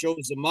 5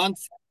 shows a month,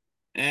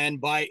 and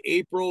by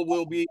April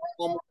we'll be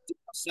almost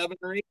 7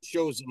 or 8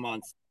 shows a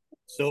month.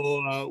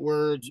 So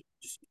we're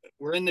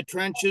in the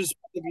trenches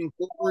looking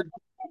forward,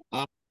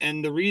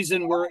 and the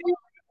reason we're able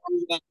to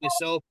do that,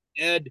 myself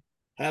and Ed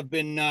have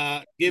been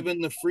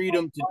given the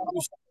freedom to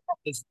do so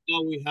is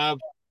now we have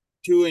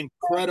 2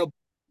 incredible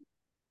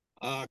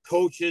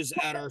coaches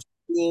at our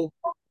school.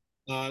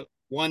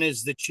 One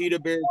is the Cheetah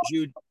Bear,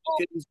 Jude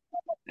Dawkins,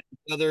 and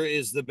the other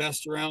is the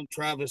best around,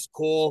 Travis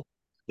Cole,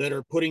 that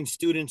are putting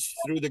students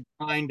through the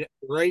grind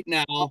right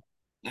now.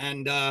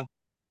 And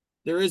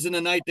there isn't a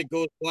night that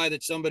goes by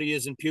that somebody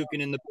isn't puking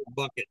in the big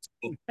bucket.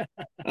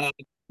 So,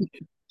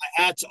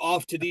 hats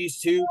off to these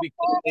 2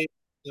 because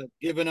they've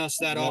given us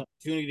that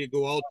opportunity to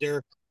go out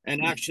there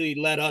and actually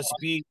let us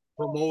be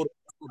promoters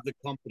of the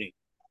company.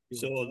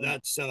 So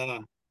that's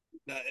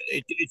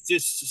it's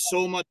just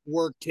so much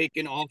work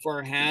taken off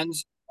our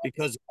hands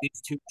because of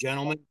these 2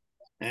 gentlemen.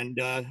 And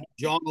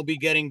John will be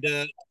getting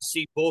to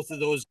see both of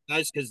those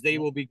guys because they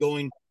will be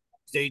going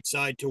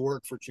stateside to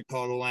work for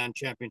Chicagoland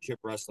Championship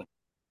Wrestling.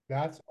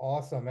 That's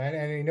awesome, man.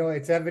 And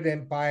it's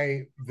evident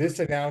by this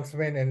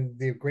announcement and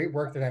the great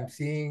work that I'm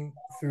seeing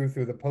through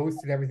the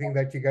posts and everything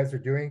that you guys are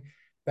doing,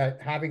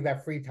 that having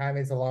that free time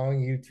is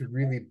allowing you to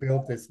really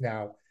build this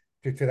now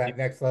to that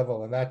next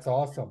level, and that's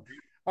awesome.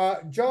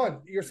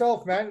 John,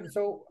 yourself, man.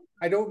 So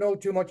I don't know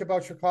too much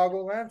about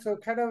Chicagoland, so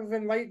kind of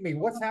enlighten me.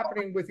 What's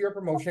happening with your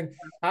promotion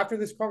after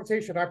this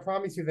conversation? I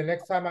promise you, the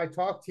next time I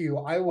talk to you,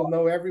 I will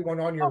know everyone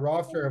on your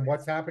roster and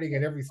what's happening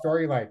in every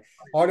storyline.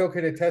 Otto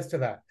could attest to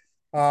that.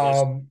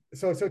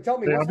 So tell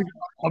me, Yeah, what's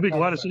I'll be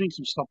glad to see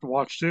some stuff to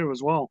watch too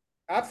as well.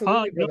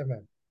 absolutely, brother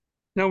man.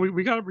 No,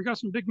 we got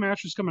some big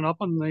matches coming up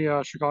on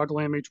the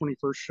Chicagoland May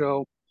 21st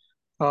show.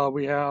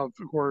 We have,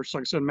 of course,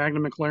 like I said,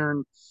 Magnum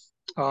McLaren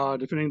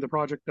defending the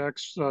Project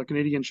X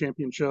Canadian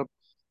Championship.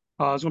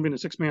 It's going to be in a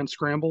six-man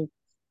scramble.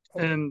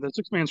 Okay. And the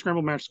six-man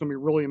scramble match is going to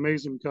be really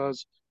amazing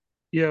because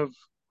you have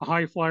a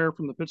high flyer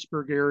from the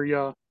Pittsburgh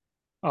area,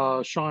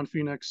 Sean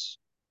Phoenix.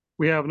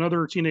 We have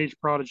another teenage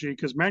prodigy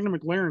because Magnum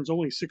McLaren's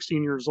only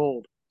 16 years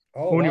old.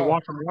 Oh, but when you wow.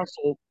 watch him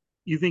wrestle,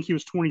 you think he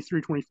was 23,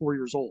 24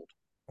 years old.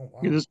 Oh, wow.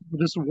 This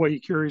is the way he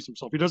carries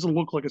himself. He doesn't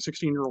look like a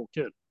 16-year-old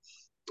kid.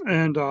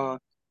 And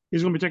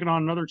he's going to be taking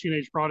on another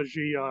teenage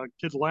prodigy,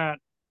 Kid Lat,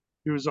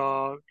 who's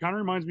kind of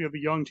reminds me of a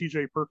young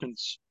TJ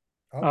Perkins.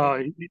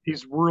 Okay.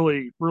 He's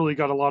really, really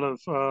got a lot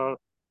of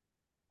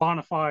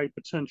bona fide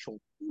potential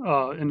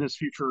in his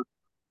future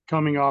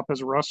coming up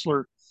as a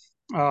wrestler.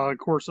 Of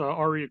course,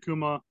 Ari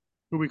Akuma,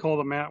 who we call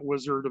the Mat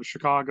Wizard of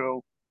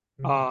Chicago.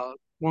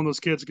 One of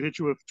those kids could hit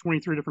you with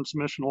 23 different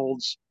submission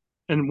holds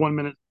in 1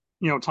 minute,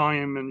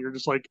 time, and you're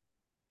just like,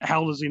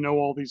 how does he know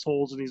all these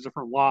holds and these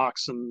different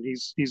locks? And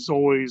he's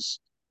always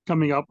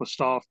coming up with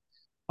stuff.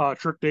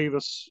 Trick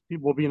Davis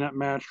will be in that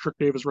match. Trick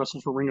Davis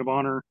wrestles for Ring of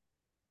Honor.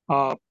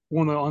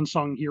 One of the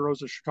unsung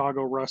heroes of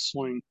Chicago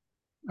wrestling.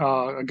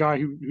 A guy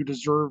who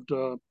deserved.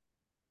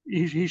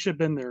 He should have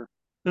been there.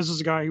 This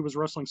is a guy who was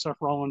wrestling Seth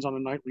Rollins on a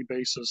nightly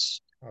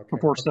basis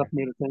before Seth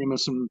made it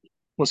famous and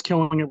was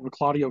killing it with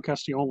Claudio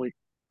Castagnoli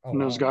and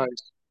those guys.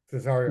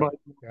 Cesario. But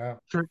yeah.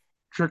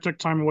 Trick took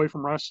time away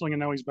from wrestling and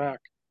now he's back.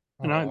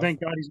 And awesome. Thank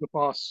God he's with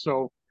us.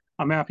 So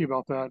I'm happy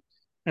about that.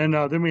 And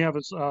then we have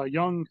this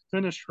young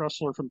Finnish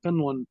wrestler from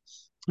Finland.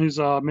 He's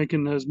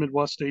making his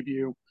Midwest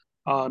debut,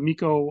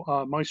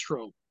 Mikko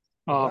Maestro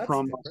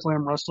from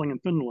Slam Wrestling in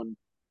Finland.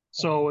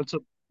 So it's a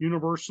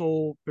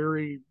universal,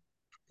 very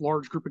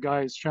large group of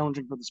guys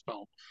challenging for this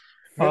belt.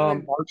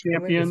 Our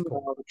champion,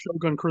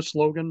 Shogun Chris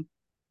Logan,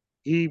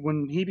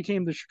 when he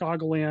became the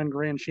Chicagoland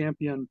Grand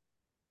Champion,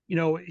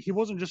 he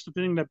wasn't just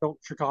defending that belt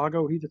in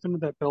Chicago. He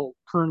defended that belt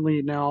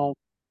currently now,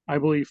 I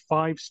believe,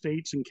 5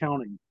 states and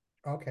counting.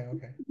 Okay.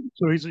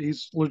 So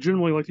he's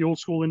legitimately like the old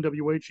school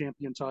NWA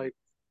champion type.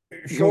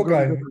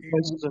 Shogun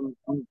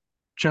and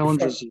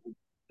challenges.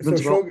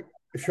 So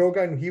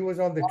Shogun, he was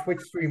on the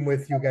Twitch stream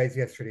with you guys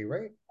yesterday,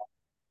 right?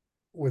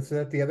 Was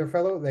that the other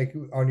fellow, like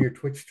on your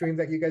Twitch stream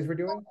that you guys were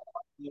doing?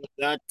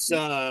 That's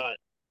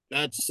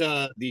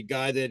the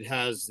guy that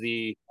has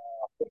the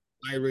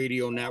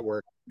iRadio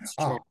network.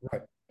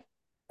 Right.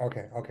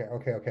 Okay.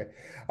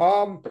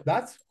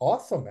 That's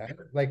awesome, man.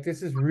 Like,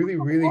 this is really,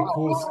 really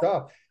cool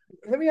stuff.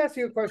 Let me ask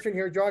you a question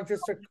here, John.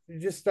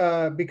 Just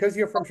because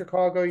you're from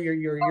Chicago, your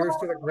ears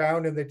to the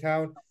ground in the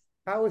town.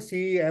 How is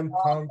CM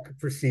Punk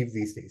perceived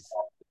these days?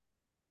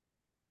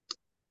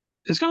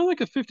 It's kind of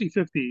like a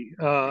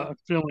 50-50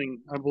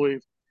 feeling, I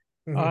believe.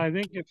 I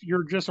think if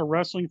you're just a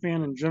wrestling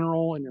fan in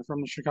general and you're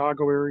from the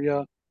Chicago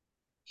area,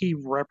 he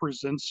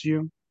represents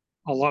you.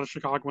 A lot of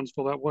Chicagoans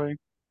feel that way.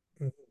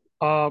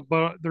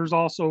 But there's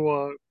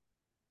also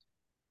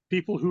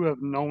people who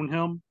have known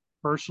him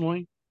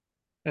personally.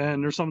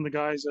 And there's some of the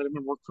guys that have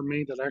been worked for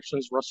me that actually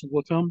has wrestled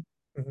with him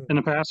in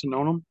the past and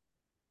known him.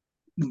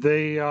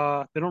 They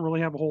don't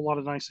really have a whole lot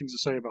of nice things to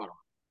say about him.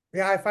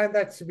 Yeah, I find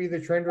that to be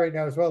the trend right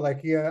now as well. Like,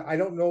 yeah, I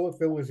don't know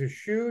if it was a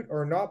shoot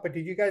or not, but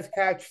did you guys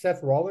catch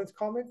Seth Rollins'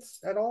 comments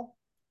at all?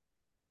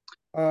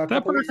 A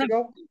couple weeks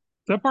ago?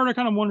 That part I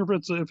kind of wonder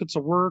if it's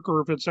a work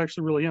or if it's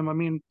actually really him. I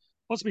mean,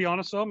 let's be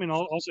honest though. I mean,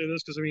 I'll say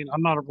this because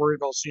I'm not worried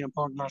about CM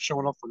Punk not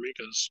showing up for me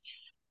because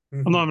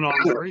I'm not even on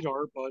his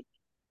radar.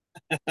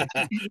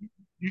 But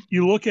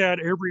you look at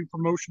every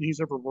promotion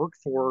he's ever worked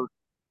for,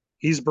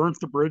 he's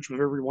burnt the bridge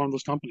with every one of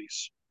those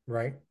companies.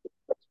 Right.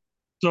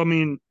 So I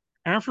mean,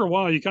 after a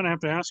while, you kind of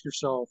have to ask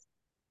yourself,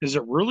 is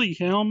it really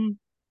him?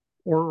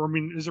 Or,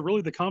 is it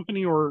really the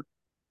company? Or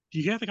do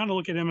you have to kind of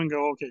look at him and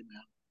go, okay,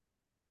 man,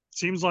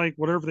 seems like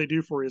whatever they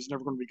do for you is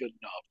never going to be good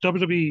enough.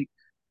 WWE,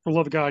 for the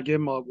love of God, gave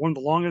him one of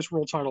the longest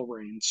world title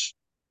reigns.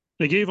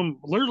 They gave him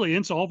literally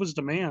into all of his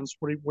demands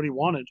what he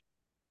wanted,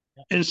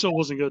 and it still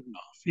wasn't good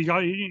enough.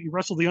 He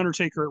wrestled The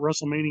Undertaker at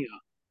WrestleMania,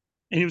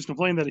 and he was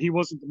complaining that he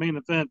wasn't the main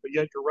event, but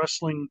yet you're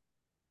wrestling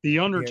The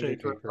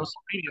Undertaker. At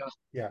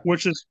WrestleMania,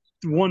 which is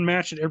one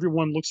match that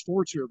everyone looks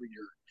forward to every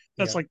year.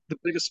 That's like the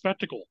biggest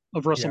spectacle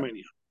of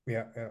WrestleMania.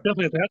 Yeah.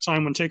 Definitely at that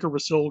time when Taker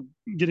was still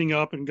getting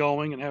up and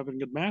going and having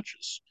good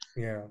matches.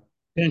 Yeah.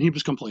 And he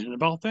was complaining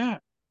about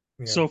that.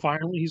 Yeah. So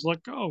finally he's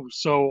let go.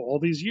 So all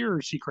these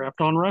years he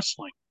crapped on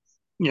wrestling.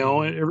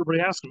 Everybody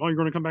asked him, "Oh, you're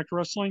going to come back to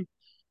wrestling?"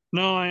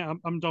 No,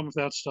 I'm done with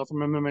that stuff.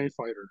 I'm an MMA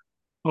fighter.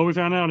 Well, we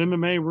found out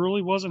MMA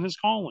really wasn't his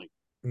calling.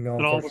 No,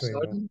 and all of a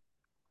sudden,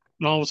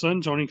 And all of a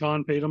sudden, Tony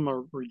Khan paid him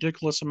a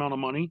ridiculous amount of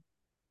money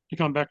to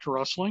come back to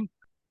wrestling.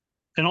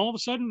 And all of a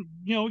sudden,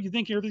 you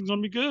think everything's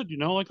going to be good.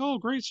 Like, oh,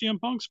 great, CM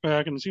Punk's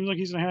back. And it seems like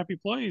he's in a happy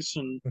place.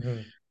 And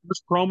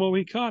this promo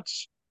he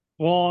cuts,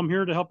 well, I'm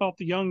here to help out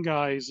the young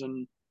guys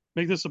and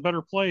make this a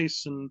better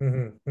place. And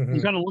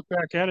you kind of look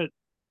back at it.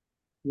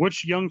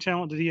 Which young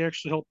talent did he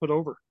actually help put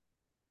over?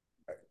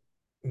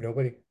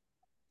 Nobody.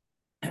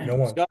 No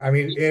one. I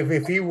mean,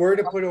 if he were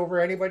to put over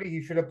anybody,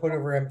 he should have put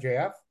over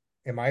MJF,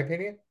 in my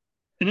opinion.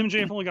 And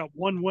MJF only got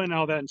one win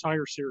out of that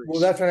entire series.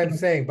 Well, that's what I'm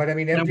saying. But I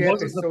mean,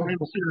 MJF is the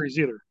final series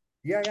either.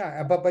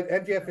 Yeah. But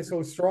MJF is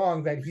so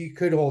strong that he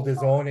could hold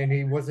his own and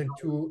he wasn't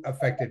too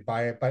affected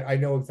by it. But I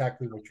know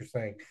exactly what you're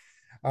saying.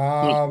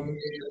 But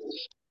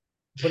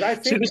I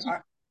think,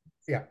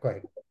 yeah, go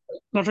ahead.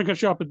 Not to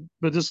cut you off,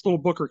 but this little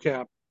Booker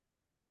cap.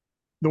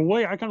 The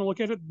way I kind of look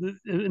at it,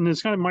 and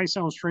this kind of might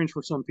sound strange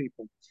for some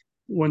people,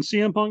 when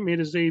CM Punk made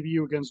his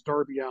debut against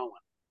Darby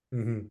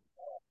Allin,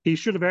 he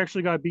should have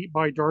actually got beat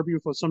by Darby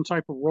with some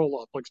type of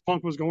roll-up. Like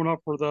Punk was going up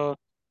for the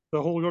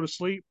whole go to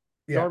sleep.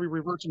 Yeah. Darby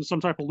reverts into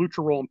some type of lucha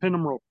roll and pin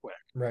him real quick.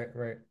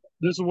 Right.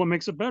 This is what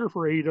makes it better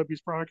for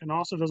AEW's product and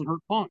also doesn't hurt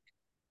Punk.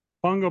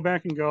 Punk go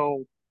back and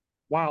go,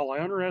 wow,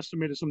 I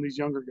underestimated some of these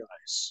younger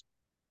guys.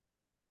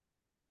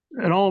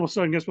 And all of a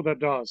sudden, guess what that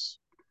does?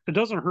 It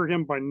doesn't hurt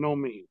him by no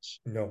means.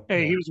 No.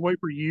 He was away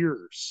for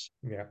years.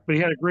 Yeah. But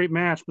he had a great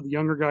match, but the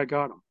younger guy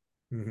got him.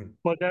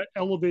 But that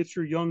elevates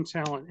your young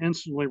talent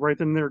instantly. Right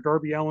then there,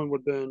 Darby Allin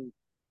would have been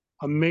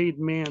a made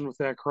man with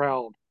that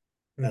crowd.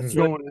 That's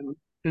going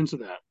into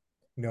that.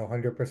 No,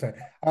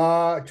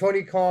 100%.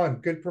 Tony Khan,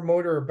 good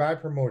promoter or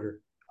bad promoter?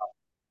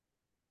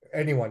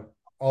 Anyone,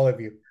 all of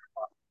you.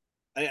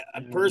 I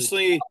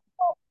personally,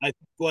 I think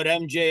what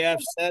MJF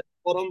said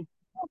about him,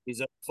 he's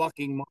a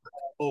fucking mark.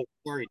 Oh,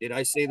 sorry, did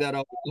I say that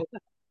out loud?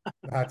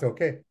 That's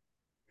okay.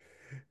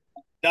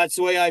 That's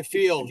the way I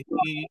feel.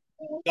 He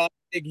got a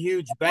big,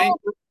 huge bank,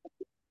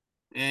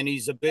 and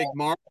he's a big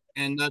mark,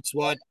 and that's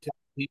what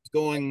he's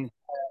going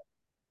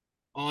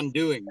on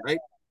doing, right?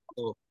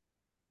 So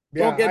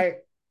yeah,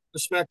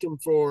 respect him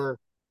for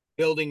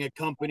building a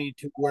company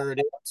to where it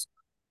is,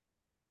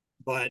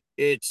 but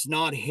it's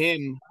not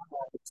him.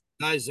 It's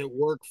the guys that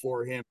work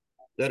for him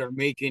that are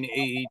making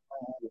AEW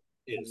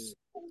is.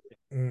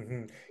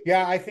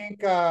 Yeah, I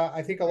think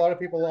a lot of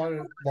people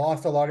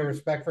lost a lot of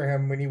respect for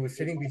him when he was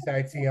sitting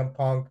beside CM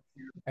Punk,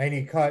 and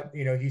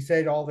he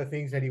said all the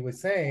things that he was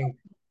saying,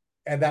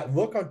 and that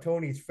look on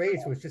Tony's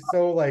face was just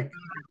so like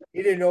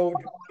he didn't know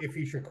if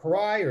he should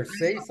cry or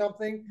say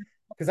something.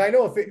 Because I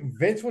know if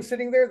Vince was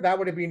sitting there, that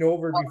would have been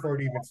over before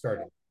it even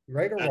started,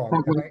 right or wrong?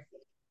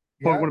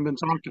 Punk would have been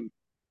talking.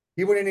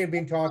 He wouldn't even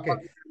been talking.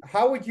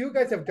 How would you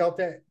guys have dealt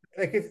that?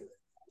 Like if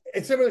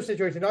it's a similar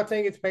situation, not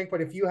saying it's Punk,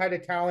 but if you had a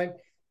talent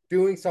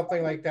doing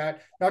something like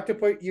that, not to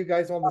put you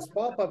guys on the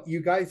spot, but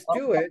you guys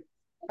do it,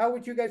 how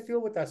would you guys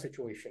feel with that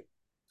situation?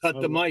 Cut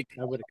the mic.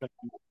 I would have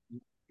cut.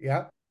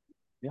 Yeah.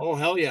 Oh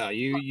hell yeah!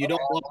 You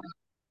don't want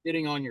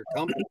sitting on your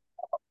company.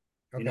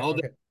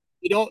 Okay,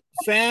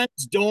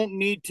 Fans don't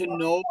need to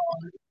know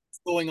what's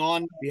going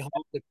on behind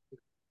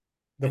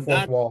the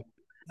fourth wall.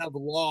 Have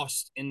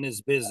lost in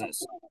this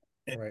business.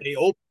 Right. They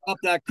open up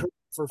that curtain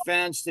for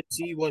fans to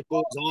see what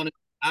goes on in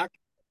the back.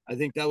 I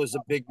think that was a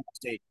big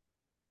mistake.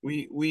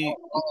 We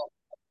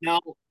now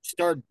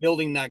start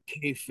building that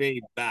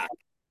kayfabe back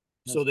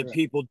so that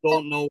people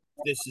don't know if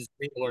this is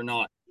real or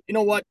not. You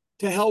know what?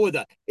 To hell with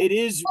that. It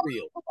is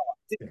real.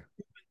 The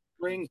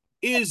ring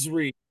is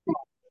real.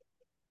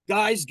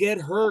 Guys get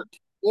hurt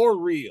or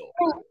real.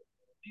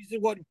 These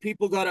are what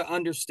people got to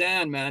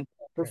understand, man.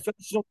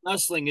 Professional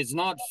wrestling is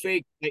not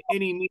fake by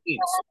any means.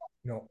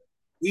 No.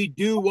 We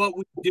do what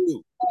we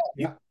do.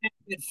 Yeah. You can't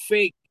get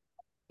fake.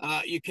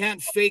 You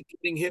can't fake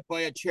getting hit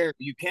by a chair.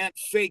 You can't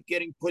fake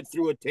getting put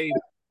through a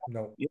table.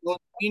 No. You know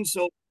what I mean?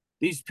 So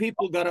these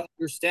people got to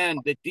understand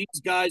that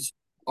these guys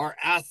are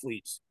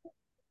athletes.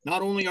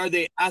 Not only are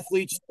they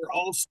athletes, they're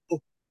also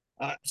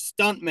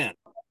stuntmen.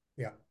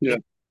 Yeah. They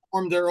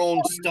perform their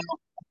own stunt.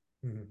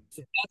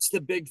 So that's the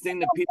big thing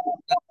that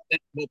people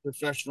think about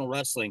professional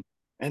wrestling.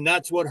 And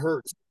that's what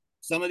hurts.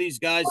 Some of these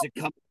guys that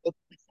come,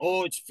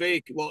 oh, it's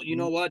fake. Well, you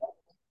know what?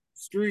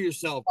 Screw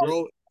yourself,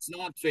 bro. It's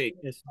not fake.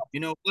 You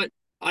know what?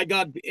 I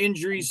got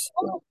injuries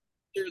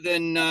other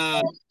than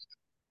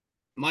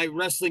my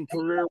wrestling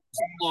career was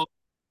long,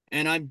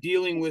 and I'm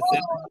dealing with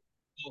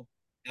that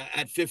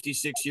at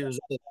 56 years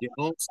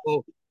old,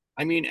 So,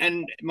 I mean,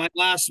 and my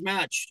last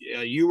match,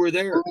 you were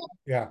there.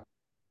 Yeah.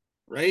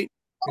 Right?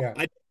 Yeah.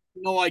 I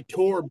know I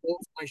tore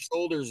both my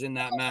shoulders in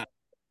that match.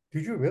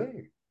 Did you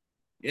really?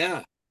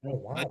 Yeah. Oh,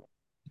 wow.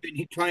 I've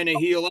been trying to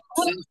heal up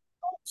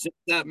since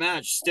that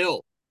match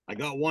still. I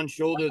got one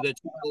shoulder that's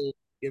still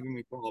giving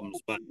me problems,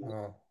 but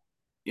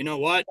you know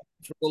what?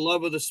 For the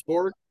love of the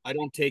sport, I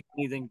don't take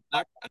anything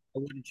back. I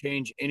wouldn't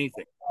change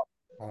anything.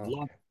 I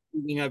love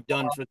everything I've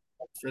done for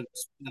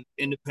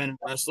independent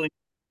wrestling,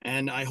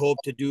 and I hope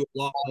to do a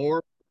lot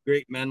more.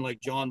 Great men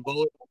like John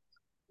Bullock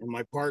and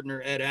my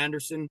partner Ed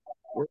Anderson.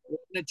 We're going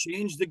to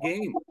change the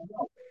game.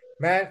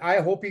 Man, I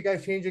hope you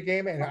guys change the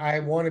game, and I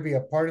want to be a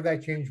part of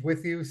that change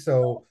with you.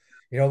 So,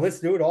 let's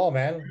do it all,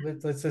 man.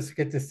 Let's just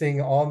get this thing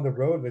on the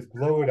road. Let's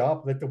blow it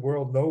up. Let the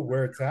world know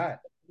where it's at.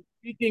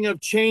 Speaking of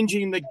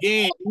changing the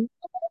game,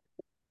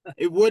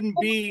 it wouldn't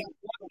be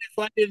if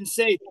I didn't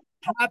say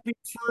happy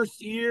first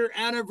year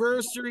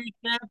anniversary,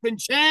 Samp and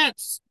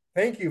Chance.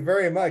 Thank you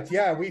very much.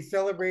 Yeah, we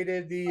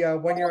celebrated the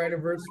 1 year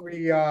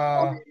anniversary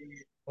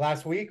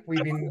last week.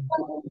 We've been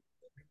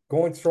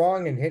going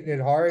strong and hitting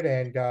it hard,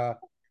 and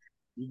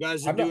you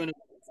guys are doing it.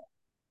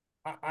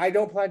 I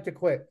don't plan to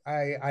quit.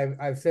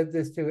 I've said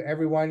this to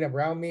everyone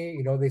around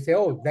me. They say,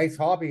 "Oh, nice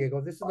hobby." I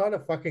go, "This is not a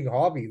fucking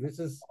hobby. This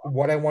is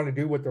what I want to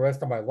do with the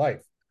rest of my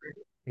life."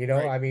 Right.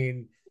 I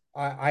mean,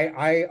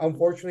 I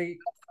unfortunately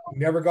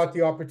never got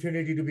the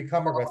opportunity to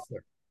become a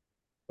wrestler.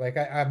 Like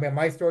I mean,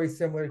 my story is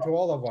similar to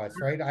all of us,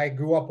 right? I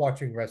grew up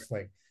watching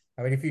wrestling.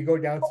 I mean, if you go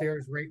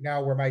downstairs right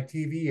now where my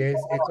TV is,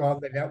 it's on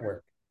the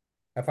network.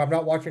 If I'm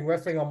not watching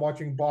wrestling, I'm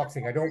watching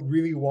boxing. I don't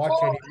really watch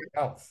anything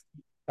else.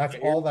 That's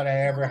all that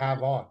I ever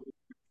have on.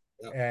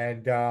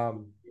 And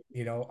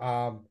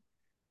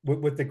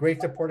with the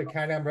great support of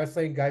CanAM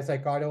Wrestling, guys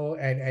like Otto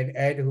and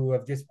Ed, who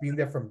have just been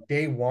there from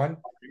day one,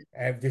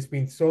 have just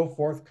been so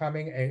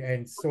forthcoming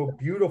and so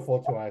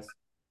beautiful to us.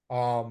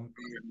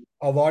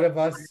 A lot of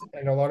us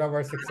and a lot of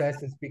our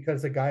success is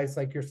because of guys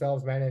like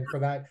yourselves, man. And for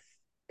that,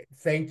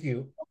 thank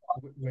you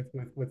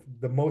with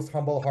the most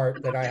humble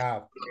heart that I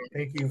have.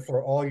 Thank you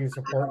for all your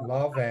support and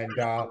love. And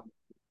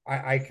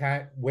I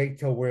can't wait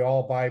till we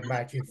all buy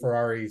matching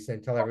Ferraris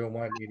and tell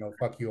everyone,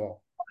 fuck you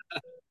all.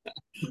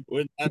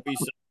 Wouldn't that be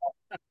so?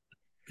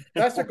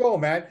 That's the goal,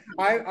 man.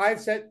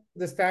 I've set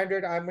the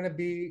standard.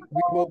 We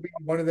will be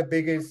one of the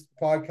biggest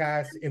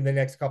podcasts in the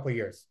next couple of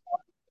years.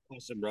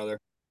 Awesome, brother.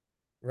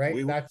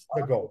 Right? That's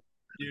the goal.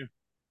 Yeah.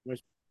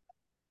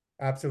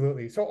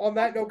 Absolutely. So on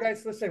that note,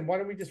 guys, listen, why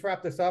don't we just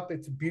wrap this up?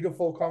 It's a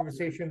beautiful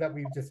conversation that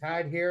we've just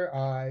had here.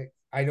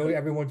 I know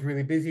everyone's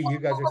really busy. You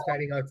guys are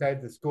standing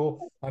outside the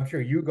school. I'm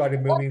sure you got a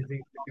million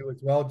things to do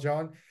as well,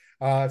 John.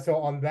 So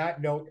on that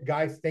note,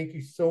 guys, thank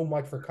you so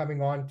much for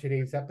coming on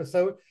today's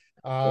episode.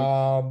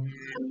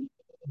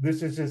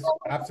 This is just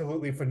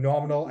absolutely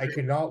phenomenal. I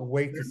cannot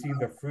wait to see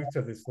the fruits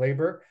of this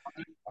labor.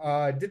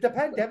 Did the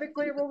pandemic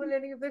play a role in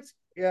any of this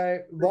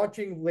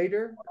launching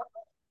later?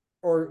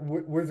 Or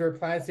were there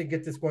plans to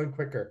get this going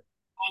quicker?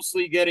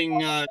 Mostly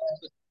getting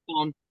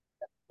on,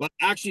 but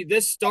actually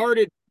this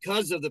started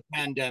because of the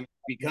pandemic,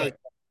 because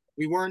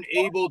we weren't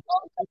able to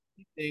do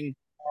anything,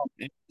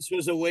 and this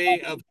was a way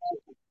of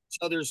each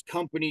other's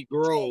company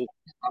grow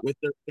with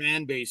their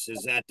fan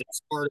bases at the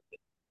start of it.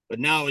 But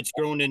now it's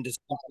grown into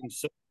something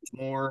so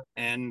much more,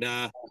 and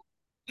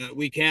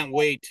we can't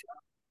wait.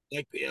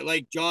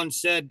 Like John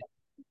said,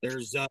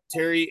 there's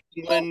Terry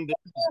England,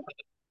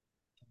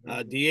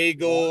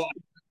 Diego,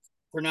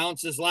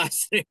 pronounce his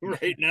last name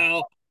right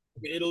now,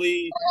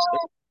 Italy.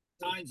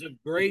 There's kinds of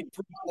great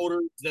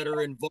promoters that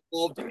are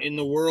involved in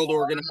the world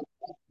organization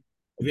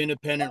of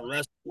independent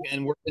wrestling,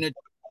 and we're gonna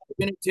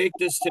take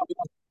this to,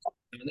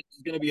 and this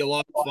is gonna be a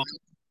lot of fun.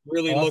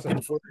 Really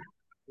looking forward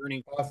to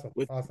journey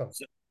with some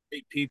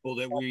great people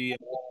that we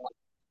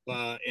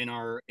in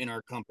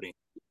our company.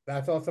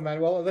 That's awesome,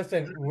 man. Well,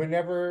 listen,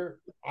 wherever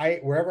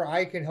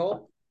I can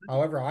help,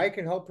 however I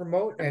can help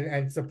promote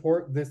and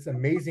support this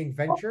amazing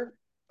venture,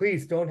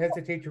 please don't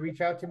hesitate to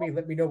reach out to me.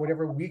 Let me know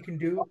whatever we can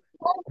do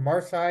from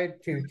our side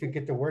to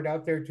get the word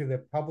out there to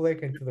the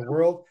public and to the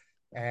world.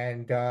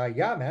 And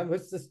yeah, man,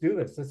 let's just do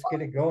this. Let's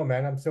get it going,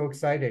 man. I'm so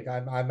excited.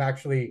 I'm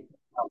actually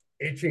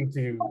itching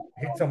to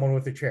hit someone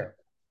with a chair.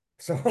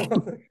 So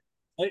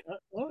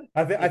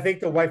I think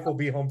the wife will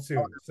be home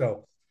soon.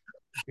 So,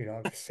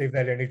 save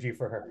that energy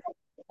for her.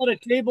 Put a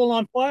table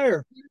on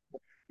fire.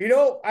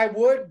 I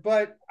would,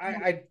 but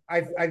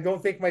I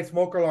don't think my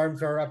smoke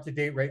alarms are up to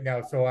date right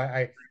now. So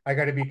I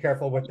got to be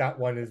careful with that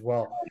one as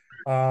well.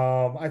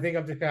 I think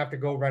I'm just gonna have to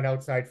go run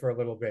outside for a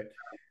little bit.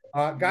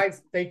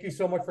 Guys, thank you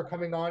so much for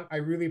coming on. I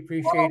really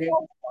appreciate it.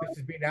 This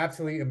has been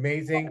absolutely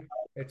amazing.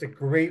 It's a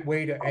great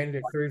way to end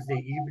a Thursday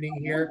evening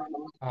here.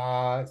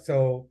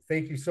 So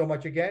thank you so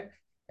much again.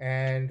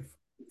 And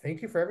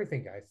thank you for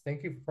everything, guys.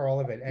 Thank you for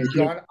all of it. And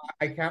John,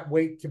 I can't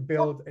wait to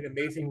build an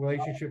amazing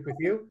relationship with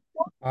you.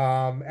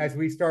 As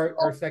we start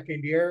our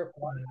second year,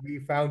 we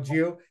found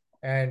you,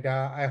 and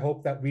I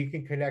hope that we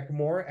can connect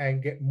more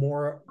and get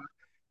more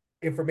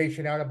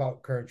information out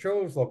about current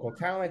shows, local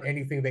talent,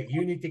 anything that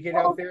you need to get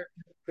out there.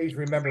 Please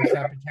remember,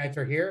 SAMP&CHANCE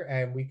are here,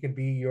 and we can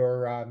be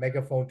your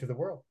megaphone to the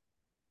world.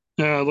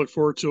 Yeah, I look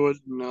forward to it,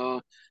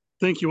 and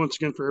thank you once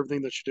again for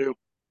everything that you do.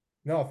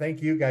 No,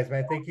 thank you guys,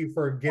 man. Thank you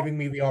for giving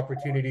me the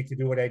opportunity to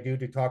do what I do,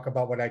 to talk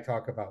about what I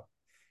talk about.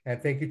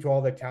 And thank you to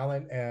all the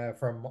talent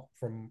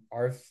from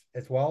ours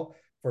as well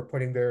for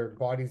putting their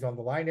bodies on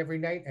the line every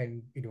night,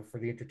 and for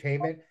the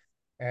entertainment,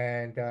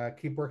 and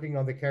keep working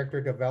on the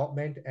character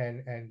development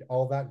and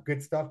all that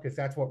good stuff, because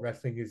that's what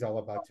wrestling is all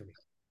about to me.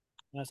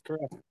 That's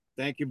correct.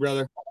 Thank you,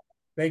 brother.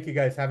 Thank you,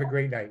 guys. Have a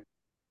great night.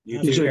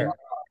 You too. Take care.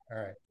 All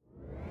right.